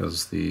fixer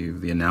because the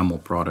enamel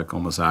product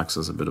almost acts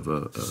as a bit of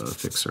a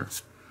fixer.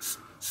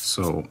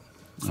 So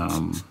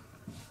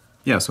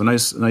yeah, so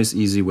nice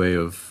easy way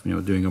of, you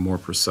know, doing a more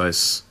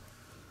precise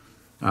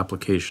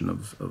application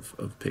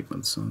of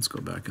pigments. So let's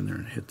go back in there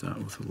and hit that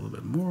with a little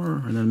bit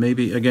more, and then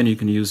maybe again you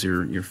can use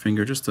your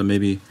finger just to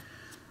maybe,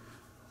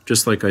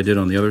 just like I did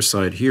on the other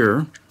side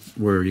here,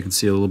 where you can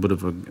see a little bit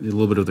of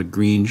the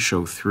green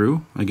show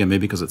through. Again,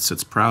 maybe because it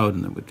sits proud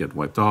and it would get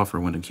wiped off or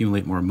would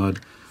accumulate more mud.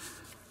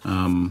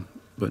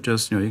 But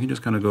just, you know, you can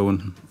just kind of go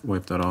and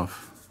wipe that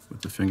off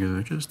with the finger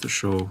there, just to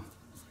show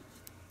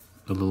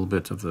a little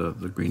bit of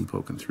the green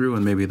poking through,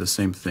 and maybe the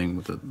same thing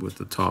with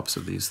the tops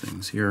of these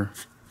things here.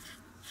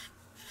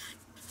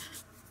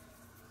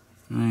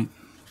 Right,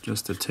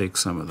 just to take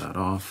some of that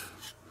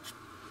off,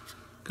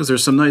 because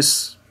there's some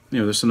nice, you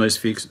know, there's some nice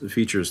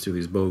features to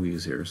these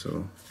bogies here,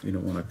 so you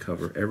don't want to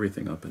cover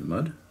everything up in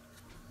mud.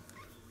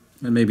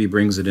 And maybe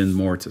brings it in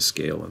more to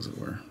scale, as it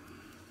were.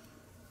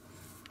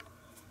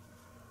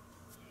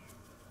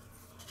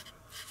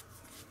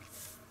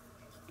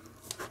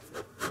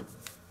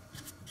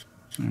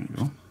 There you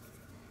go.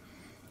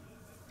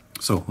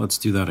 So let's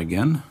do that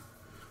again.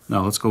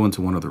 Now let's go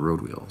into one of the road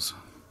wheels.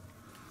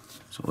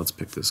 So let's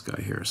pick this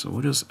guy here. So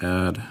we'll just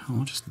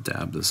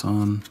dab this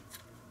on.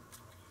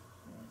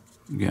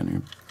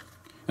 Again,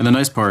 and the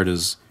nice part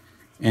is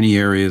any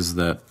areas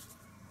that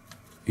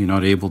you're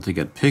not able to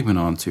get pigment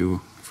onto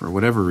for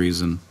whatever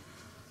reason,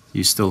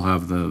 you still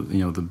have the, you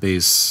know, the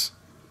base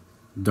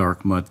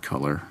dark mud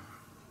color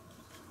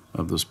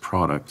of this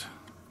product,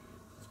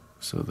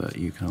 so that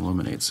you can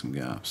eliminate some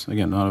gaps.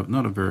 Again,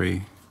 not a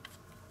very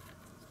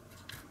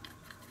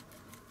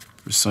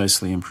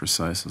precisely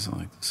imprecise, as I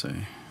like to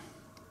say.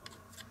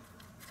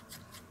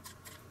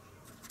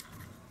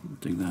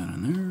 Dig that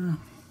in there,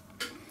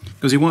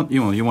 because you want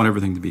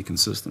everything to be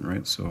consistent,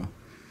 right? So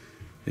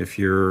if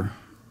the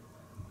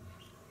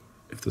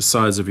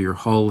sides of your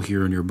hull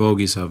here and your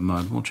bogies have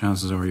mud, well,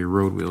 chances are your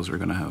road wheels are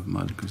going to have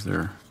mud, because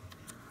they're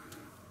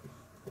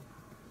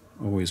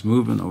always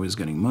moving, always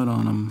getting mud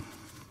on them.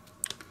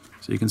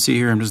 So you can see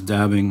here I'm just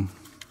dabbing,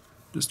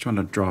 just trying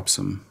to drop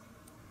some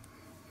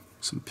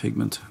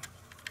pigment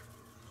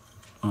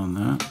on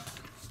that.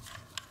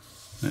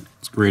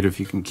 It's great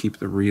if you can keep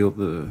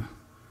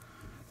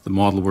the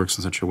model works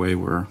in such a way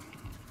where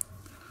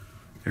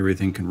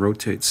everything can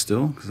rotate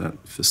still, because that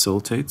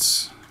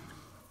facilitates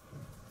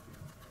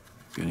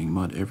getting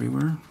mud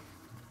everywhere.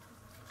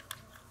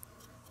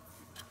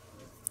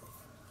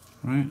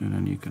 Right, and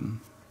then you can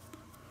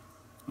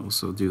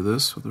also do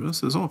this with the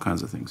rest. There's all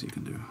kinds of things you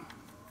can do.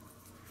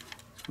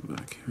 Go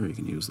back here, you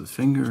can use the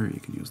finger,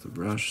 you can use the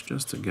brush,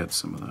 just to get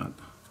some of that.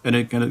 And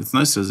it's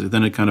nice, is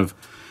then it kind of,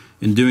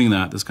 in doing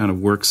that, this kind of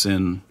works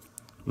in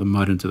the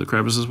mud into the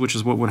crevices, which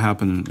is what would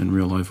happen in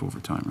real life over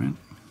time, right?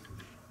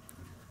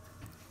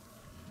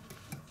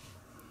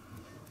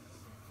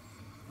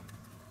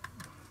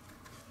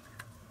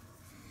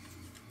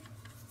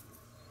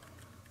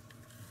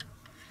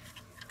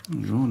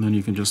 There you go, and then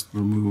you can just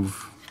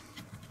remove.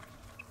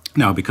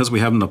 Now, because we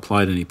haven't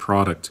applied any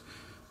product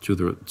to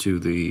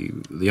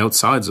the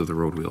outsides of the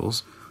road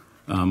wheels,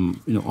 you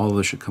know, all of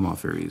this should come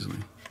off very easily,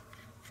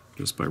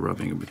 just by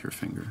rubbing it with your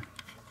finger.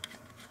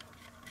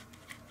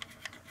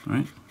 All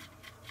right?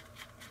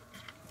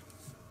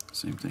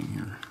 Same thing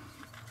here.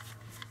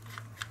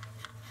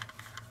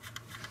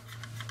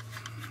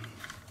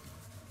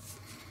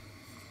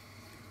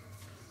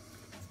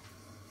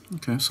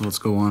 Okay, so let's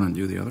go on and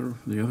do the other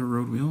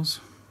road wheels.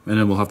 And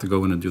then we'll have to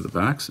go in and do the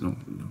backs. You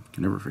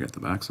can never forget the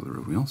backs of the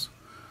road wheels.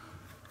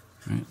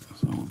 Right,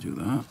 so we'll do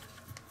that.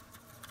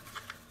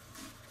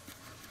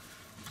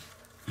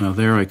 Now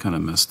there I kind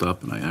of messed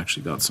up and I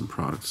actually got some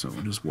product, so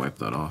we'll just wipe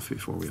that off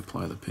before we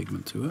apply the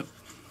pigment to it.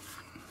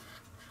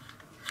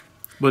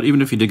 But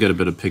even if you did get a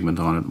bit of pigment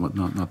on it,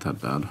 not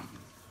that bad.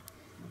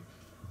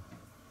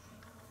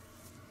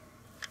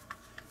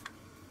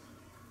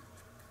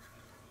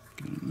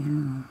 Get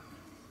in there.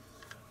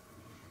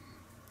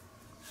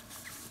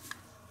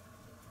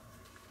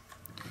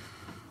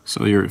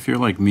 So if you're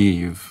like me,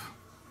 you've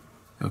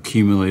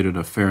accumulated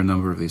a fair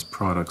number of these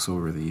products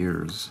over the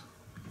years.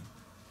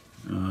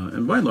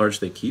 And by and large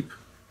they keep,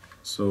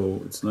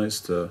 so it's nice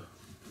to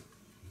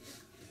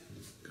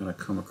kind of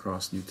come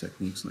across new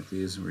techniques like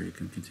these where you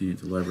can continue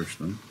to leverage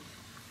them.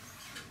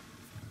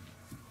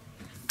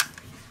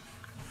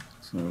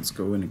 So let's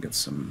go in and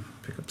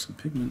pick up some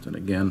pigment, and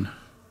again,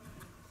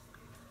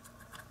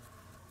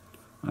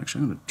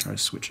 actually I'm going to try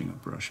switching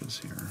up brushes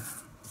here.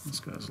 This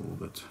guy's a little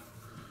bit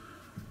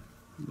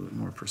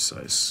more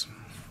precise.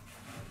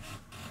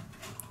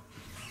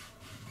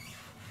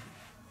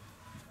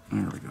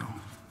 There we go.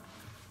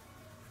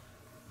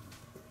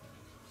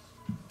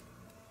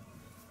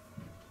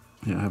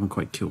 Yeah, I haven't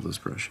quite killed this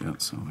brush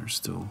yet, so there's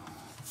still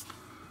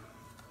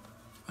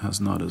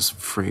not as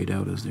frayed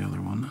out as the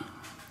other one.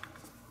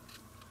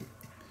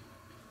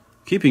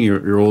 Keeping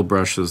your old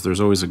brushes, there's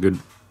always a good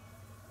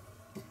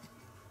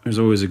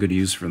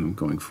use for them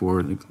going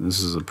forward.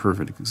 This is a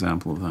perfect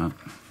example of that.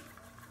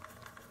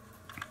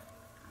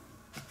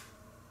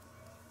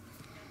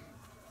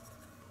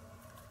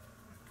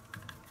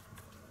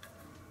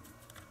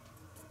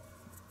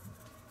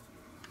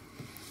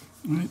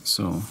 Alright,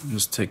 so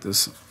just take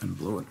this and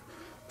blow it.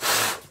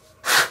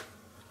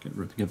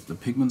 Get the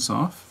pigments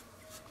off.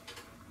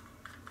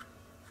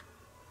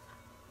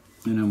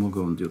 And then we'll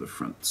go and do the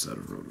front set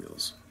of road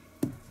wheels.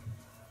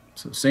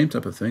 So same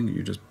type of thing,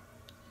 you're just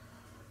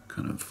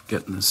kind of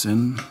getting this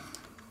in.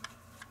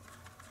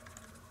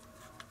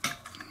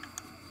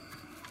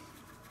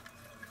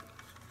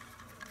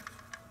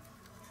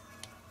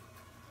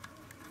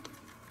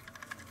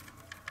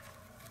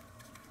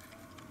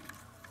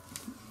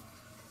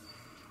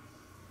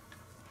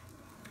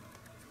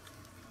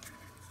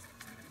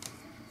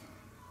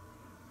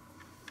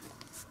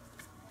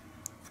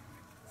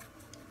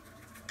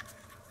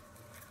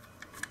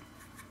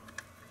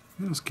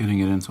 Just getting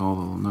it into all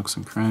the little nooks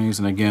and crannies,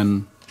 and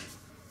again,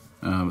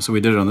 so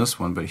we did it on this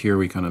one, but here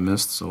we kind of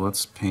missed, so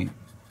let's paint,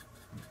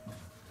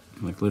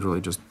 like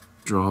literally just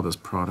draw this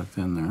product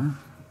in there,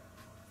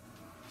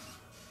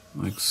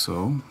 like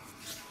so,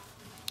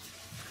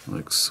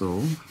 like so.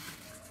 All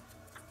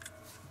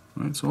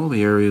right, so all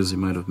the areas you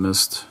might have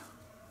missed.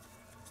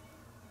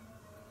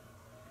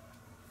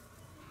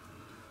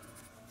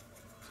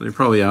 So you're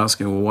probably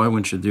asking, well, why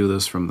wouldn't you do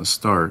this from the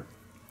start?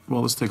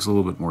 Well, this takes a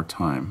little bit more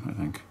time, I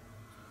think.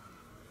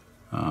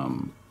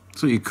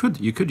 So you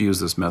could use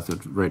this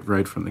method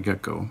right from the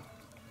get-go,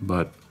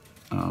 but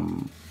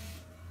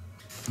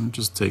it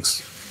just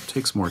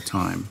takes more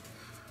time.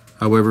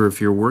 However, if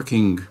you're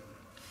working,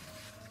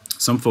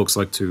 some folks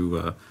like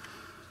to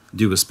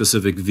do a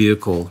specific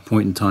vehicle,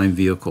 point-in-time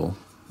vehicle,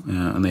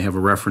 and they have a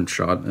reference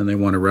shot, and they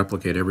want to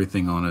replicate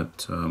everything on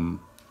it,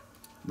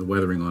 the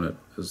weathering on it,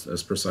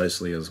 as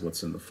precisely as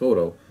what's in the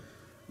photo,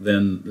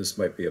 then this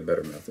might be a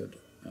better method.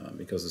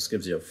 Because this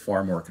gives you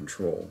far more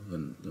control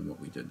than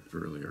what we did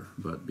earlier.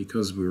 But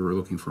because we were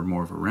looking for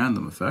more of a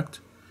random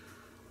effect,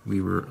 we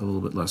were a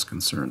little bit less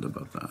concerned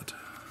about that.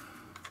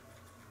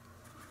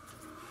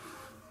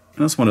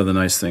 And that's one of the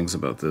nice things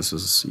about this,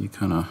 is you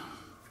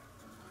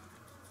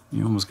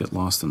almost get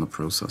lost in the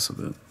process of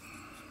it.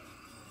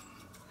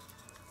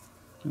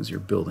 As you're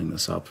building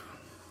this up,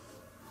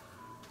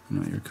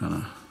 you're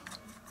kind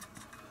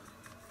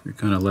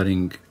of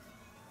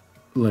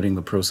letting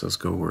the process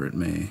go where it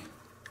may.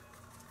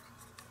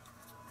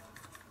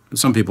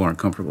 Some people aren't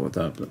comfortable with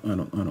that, but I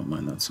don't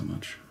mind that so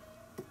much.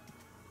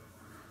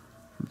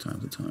 From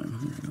time to time.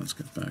 Here we go, let's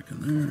get back in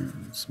there.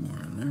 Some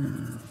more in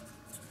there.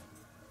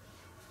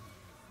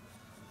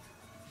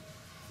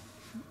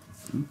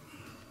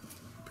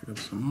 Pick up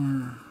some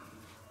more.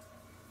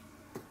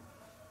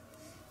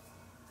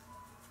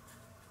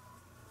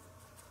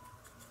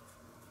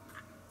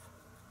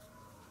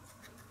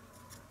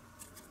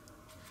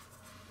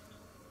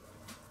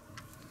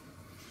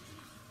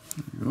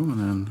 There you go, and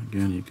then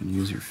again you can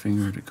use your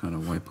finger to kind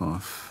of wipe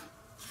off,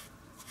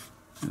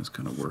 just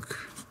kind of work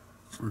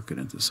it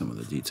into some of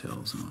the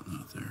details and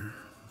whatnot there.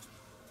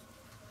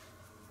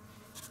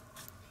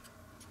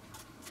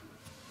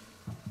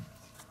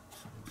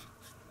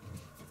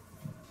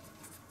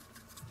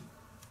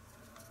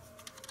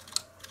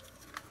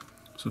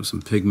 So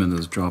some pigment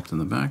is dropped in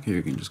the back here,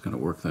 you can just kind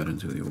of work that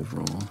into the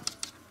overall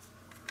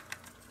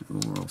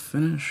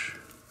finish.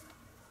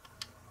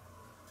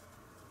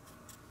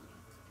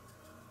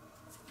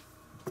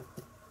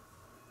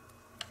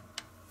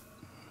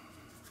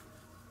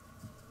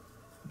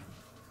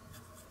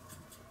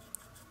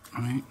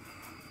 Right.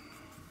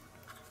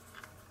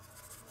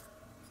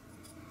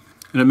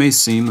 And it may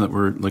seem that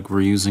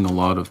we're using a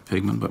lot of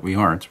pigment, but we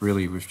aren't.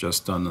 Really, we've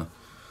just done,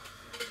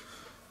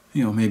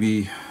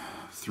 maybe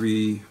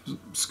 3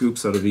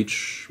 scoops out of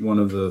each one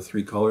of the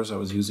 3 colors I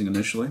was using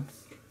initially.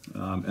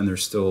 And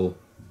there's still,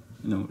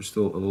 there's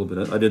still a little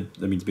bit.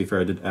 To be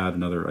fair, I did add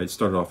another. I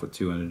started off with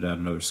 2 and I did add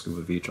another scoop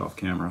of each off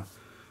camera,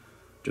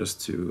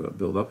 just to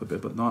build up a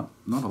bit, but not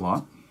a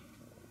lot.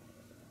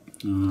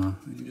 You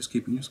just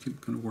keep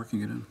kind of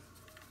working it in.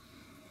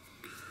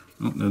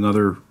 Oh,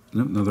 another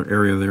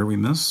area there we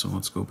missed, so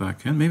let's go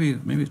back in.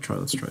 Let's try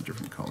a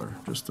different color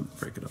just to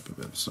break it up a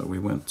bit. So we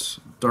went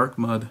dark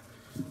mud.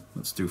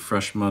 Let's do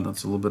fresh mud.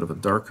 That's a little bit of a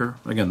darker.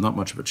 Again, not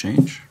much of a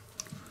change,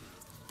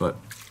 but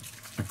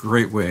a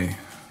great way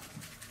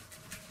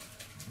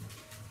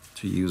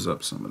to use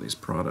up some of these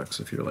products.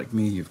 If you're like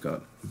me, you've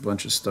got a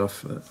bunch of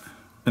stuff that,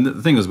 and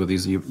the thing is with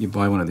these, you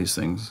buy one of these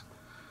things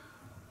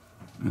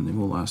and they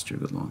will last you a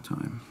good long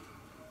time.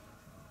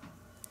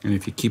 And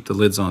if you keep the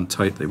lids on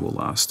tight, they will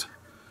last.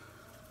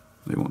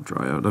 They won't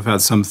dry out. I've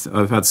had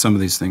some of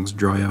these things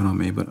dry out on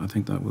me, but I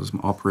think that was an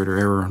operator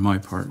error on my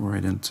part where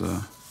I didn't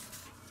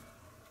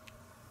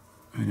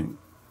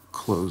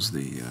close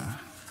the.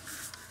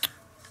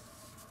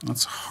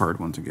 That's a hard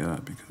one to get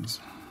at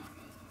because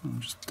I'll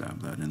just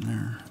dab that in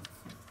there.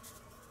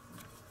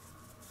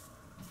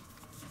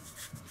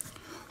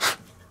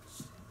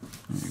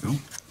 There you go.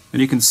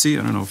 And you can see.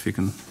 I don't know if you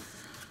can.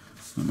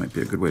 That might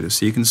be a good way to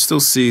see. You can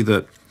still see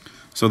that.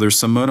 So there's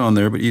some mud on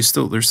there, but there's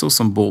still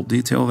some bolt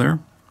detail there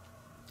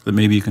that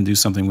maybe you can do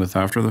something with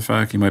after the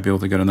fact. You might be able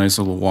to get a nice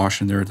little wash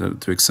in there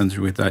to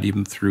accentuate that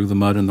even through the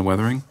mud and the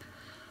weathering,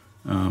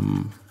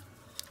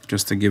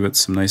 just to give it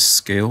some nice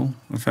scale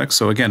effects.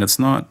 So again, it's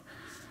not,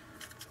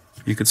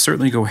 you could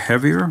certainly go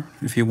heavier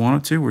if you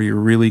wanted to, where you're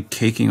really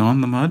caking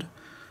on the mud.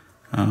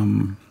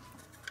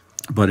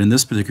 But in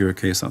this particular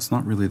case, that's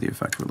not really the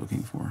effect we're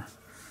looking for.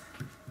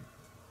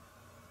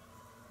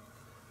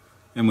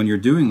 And when you're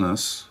doing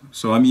this,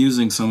 so I'm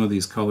using some of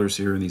these colors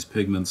here and these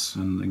pigments,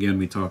 and again,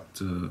 we talked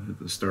at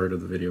the start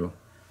of the video,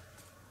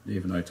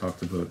 Dave and I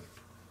talked about,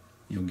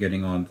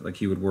 getting on, like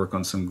he would work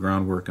on some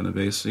groundwork in the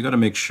base. So you got to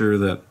make sure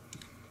that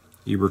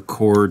you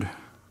record.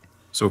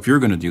 So if you're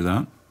going to do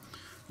that,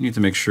 you need to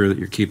make sure that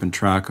you're keeping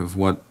track of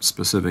what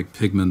specific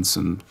pigments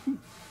and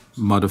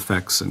mud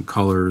effects and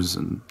colors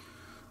and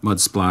mud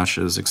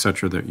splashes,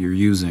 etc., that you're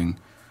using,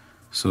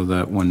 so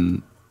that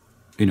when,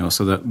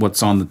 so that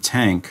what's on the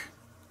tank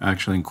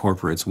actually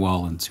incorporates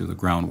well into the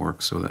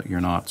groundwork, so that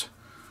you're not,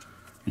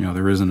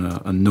 there isn't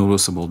a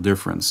noticeable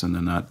difference, and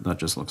then that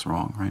just looks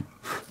wrong, right?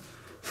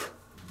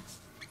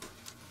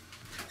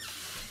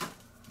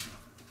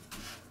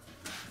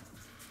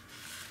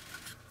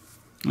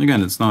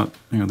 Again, it's not,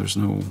 there's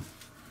no,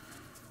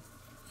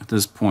 at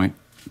this point,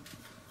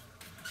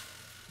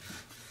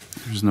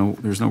 there's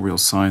no real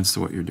science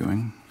to what you're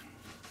doing.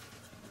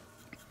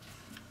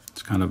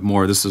 It's kind of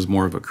more, this is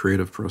more of a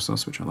creative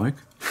process, which I like.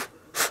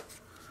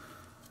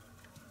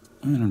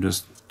 And I'm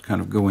just kind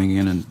of going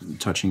in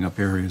and touching up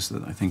areas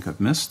that I think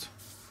I've missed.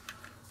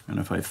 And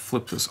if I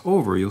flip this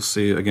over, you'll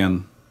see,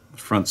 again, the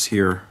fronts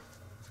here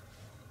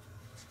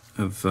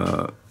have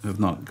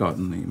not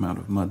gotten the amount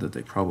of mud that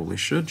they probably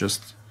should,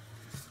 just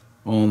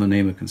all in the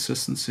name of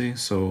consistency.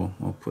 So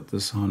I'll put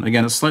this on.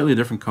 Again, a slightly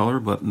different color,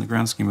 but in the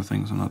grand scheme of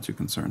things, I'm not too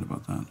concerned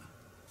about that.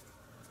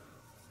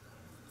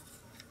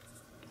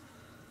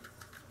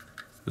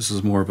 This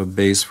is more of a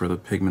base for the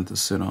pigment to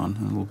sit on,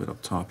 and a little bit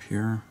up top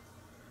here.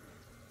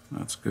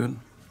 That's good.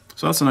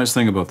 So that's the nice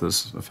thing about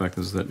this effect,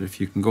 is that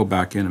if you can go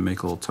back in and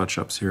make little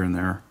touch-ups here and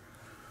there,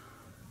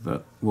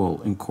 that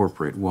will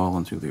incorporate well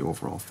into the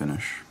overall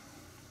finish.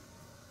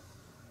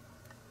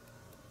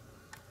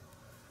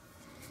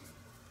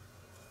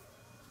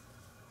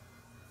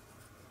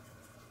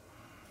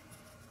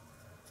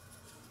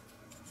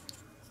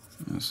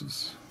 This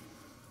is...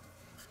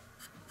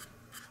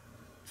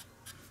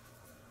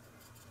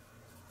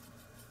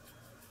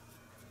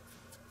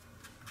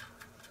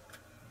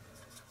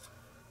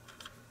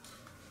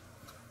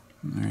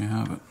 There you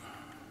have it.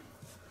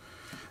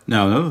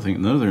 Now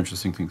another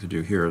interesting thing to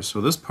do here is, so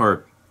this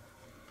part,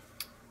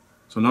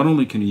 so not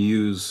only can you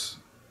use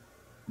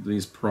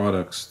these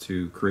products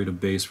to create a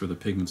base for the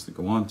pigments to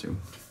go onto,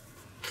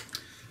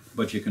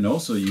 but you can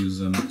also use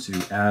them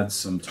to add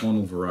some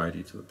tonal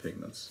variety to the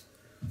pigments.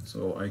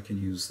 So I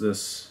can use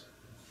this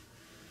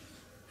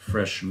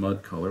fresh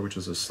mud color, which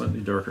is a slightly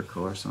darker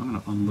color, so I'm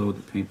going to unload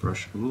the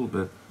paintbrush a little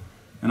bit,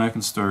 and I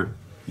can start,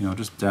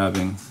 just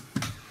dabbing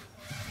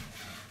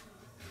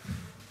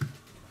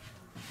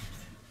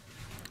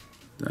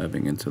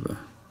into the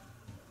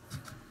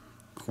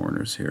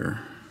corners here.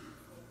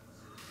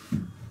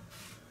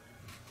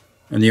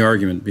 And the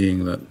argument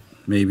being that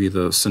maybe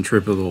the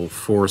centripetal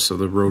force of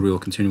the road wheel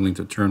continuing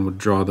to turn would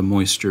draw the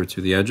moisture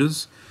to the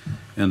edges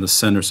and the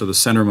center, so the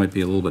center might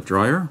be a little bit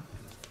drier,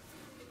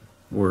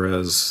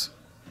 whereas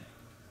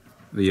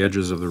the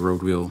edges of the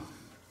road wheel,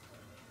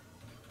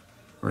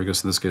 or I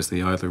guess in this case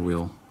the idler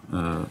wheel,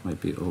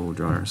 might be a little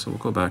drier. So we'll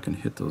go back and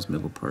hit those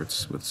middle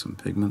parts with some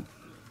pigment.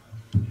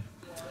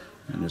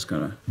 I'm just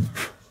gonna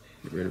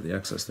get rid of the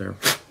excess there.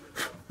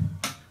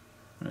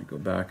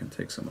 back and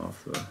take some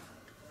off the...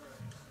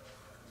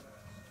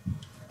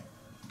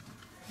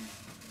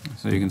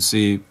 So you can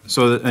see,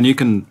 and you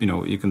can,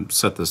 you can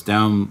set this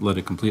down, let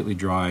it completely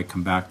dry,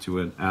 come back to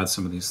it, add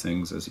some of these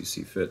things as you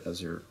see fit,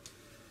 as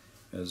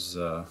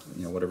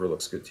whatever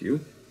looks good to you.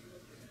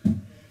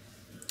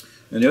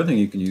 And the other thing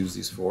you can use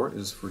these for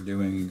is for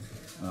doing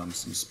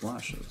some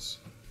splashes.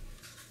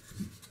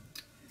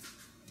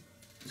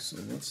 So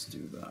let's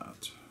do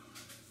that.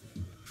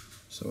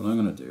 So what I'm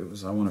going to do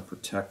is I want to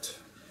protect.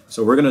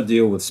 So we're going to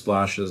deal with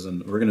splashes,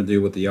 and we're going to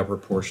deal with the upper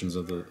portions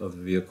of the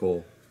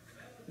vehicle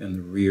and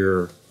the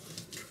rear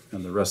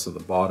and the rest of the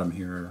bottom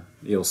here.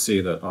 You'll see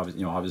that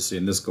obviously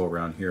in this go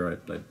around here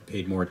I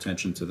paid more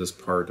attention to this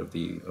part of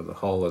the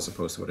hull as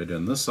opposed to what I did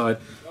on this side.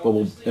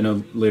 But in a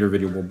later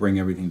video we'll bring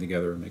everything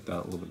together and make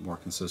that a little bit more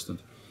consistent.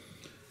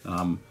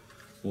 We'll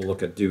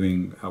look at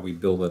doing how we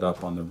build it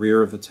up on the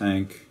rear of the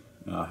tank,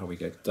 how we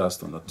get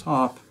dust on the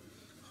top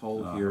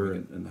hull here,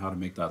 and how to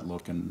make that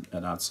look, and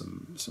add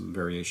some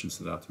variations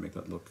to that to make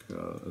that look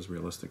as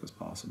realistic as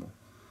possible.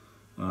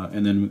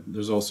 And then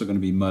there's also going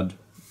to be mud,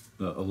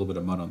 a little bit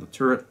of mud on the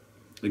turret.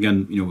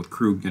 Again, with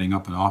crew getting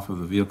up and off of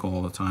the vehicle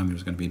all the time,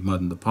 there's going to be mud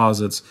and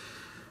deposits,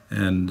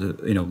 and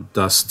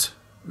dust.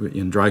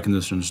 In dry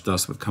conditions,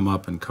 dust would come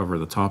up and cover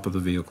the top of the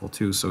vehicle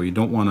too. So you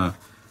don't want to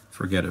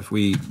forget, if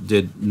we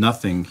did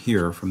nothing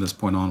here from this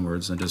point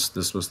onwards, and just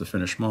this was the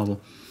finished model,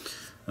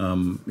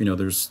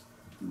 there's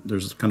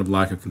kind of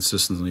lack of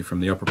consistency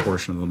from the upper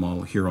portion of the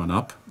model here on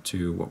up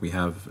to what we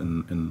have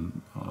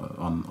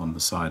on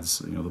the sides,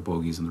 the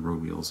bogies and the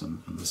road wheels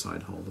and the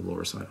side hull, the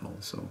lower side hull.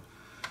 So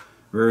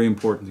very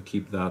important to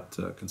keep that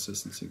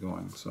consistency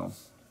going.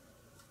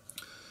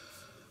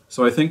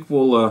 So I think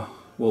we'll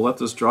let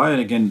this dry, and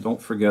again, don't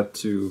forget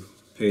to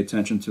pay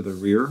attention to the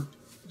rear.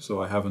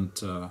 So I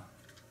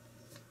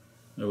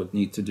would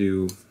need to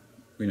do,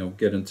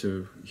 get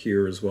into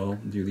here as well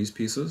and do these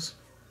pieces,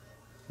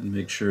 and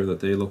make sure that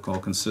they look all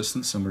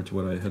consistent, similar to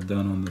what I had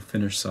done on the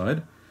finished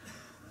side.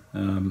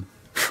 And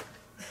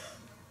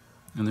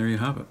there you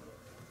have it.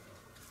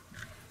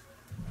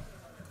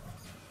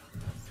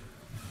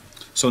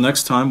 So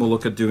next time we'll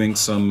look at doing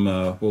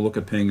we'll look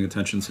at paying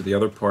attention to the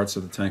other parts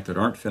of the tank that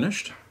aren't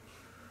finished.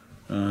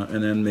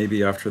 And then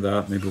maybe after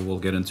that, maybe we'll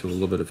get into a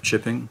little bit of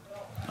chipping.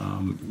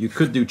 You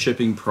could do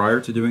chipping prior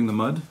to doing the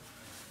mud,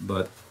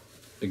 but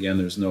again,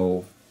 there's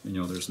no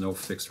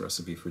fixed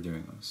recipe for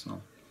doing this.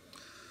 So.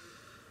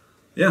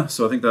 Yeah,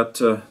 so I think that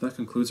that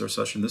concludes our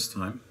session this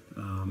time.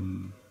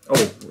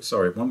 Oh,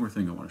 sorry, one more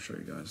thing I want to show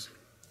you guys.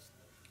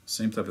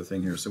 Same type of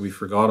thing here. So we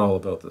forgot all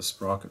about this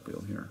sprocket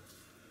wheel here.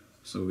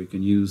 So we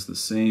can use the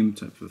same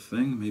type of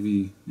thing.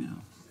 Maybe,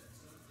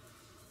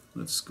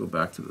 let's go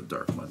back to the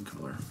dark mud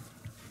color.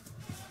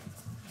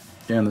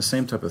 And the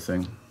same type of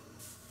thing.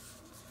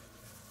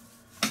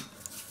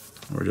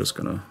 We're just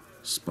going to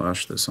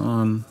splash this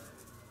on.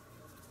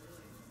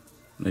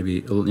 Maybe,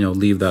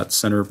 leave that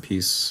center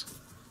piece,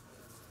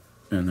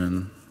 and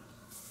then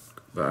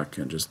go back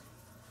and just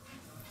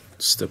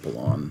stipple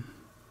on.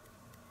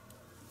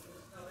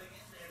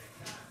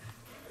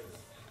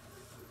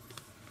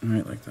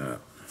 Right, like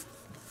that.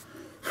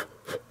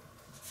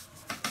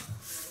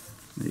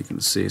 You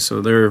can see,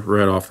 so there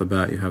right off the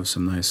bat you have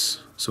some nice,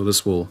 so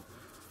this will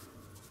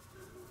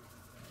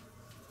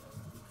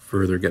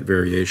further get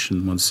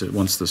variation once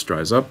this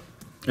dries up.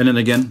 And then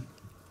again,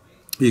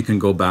 you can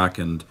go back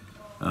and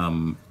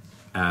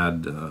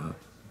add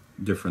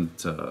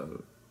different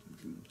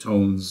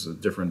tones,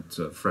 different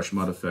fresh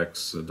mud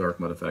effects, dark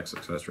mud effects,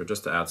 etc.,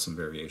 just to add some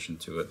variation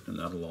to it, and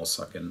that'll all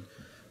suck in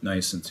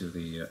nice into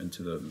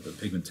the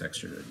pigment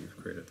texture that you've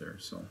created there.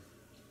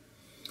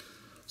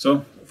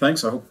 So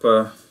thanks. I hope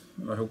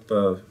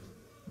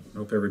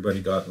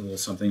everybody got a little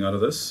something out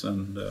of this,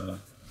 and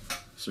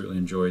certainly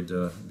enjoyed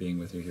being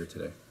with you here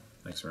today.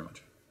 Thanks very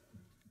much.